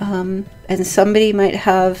 And somebody might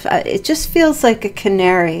have, it just feels like a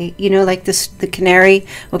canary, you know, like this, the canary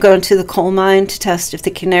will go into the coal mine to test. If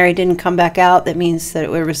the canary didn't come back out, that means that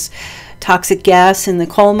there was toxic gas in the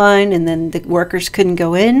coal mine and then the workers couldn't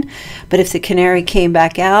go in. But if the canary came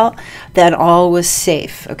back out, then all was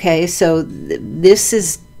safe. Okay, so this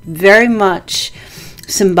is very much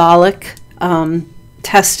symbolic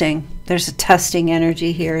testing. There's a testing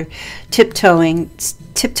energy here, tiptoeing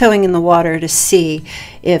in the water to see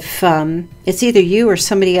if it's either you or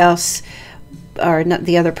somebody else, or not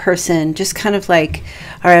the other person. Just kind of like,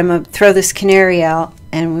 all right, I'm gonna throw this canary out,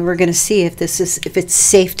 and we were going to see if it's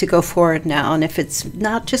safe to go forward now. And if it's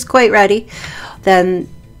not just quite ready, then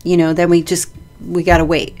then we got to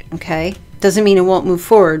wait. Okay, doesn't mean it won't move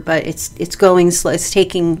forward, but it's going slow. It's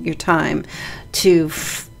taking your time to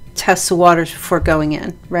test the waters before going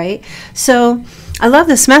in, right? So I love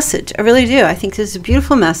this message. I really do. I think this is a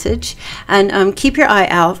beautiful message. And keep your eye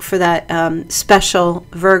out for that special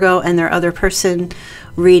Virgo and their other person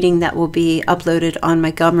reading that will be uploaded on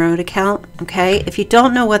my Gumroad account. Okay? If you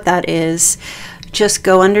don't know what that is, just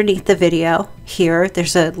go underneath the video here.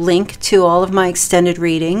 There's a link to all of my extended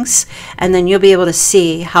readings, and then you'll be able to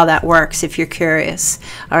see how that works if you're curious.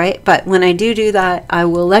 All right, but when I do that, I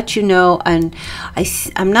will let you know. And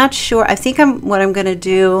I'm not sure. I think what I'm going to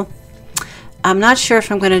do. I'm not sure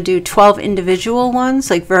if I'm going to do 12 individual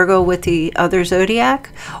ones like Virgo with the other zodiac,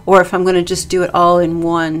 or if I'm going to just do it all in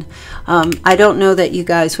one. I don't know that you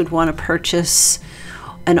guys would want to purchase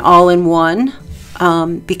an all-in-one.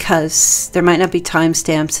 Because there might not be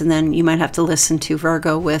timestamps, and then you might have to listen to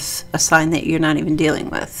Virgo with a sign that you're not even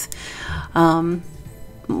dealing with. Well,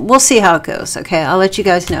 we'll see how it goes. Okay, I'll let you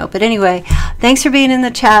guys know. But anyway, thanks for being in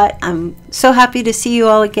the chat. I'm so happy to see you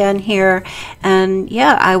all again here. And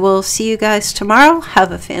yeah, I will see you guys tomorrow.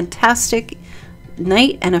 Have a fantastic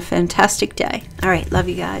night and a fantastic day. All right, love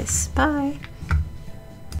you guys. Bye.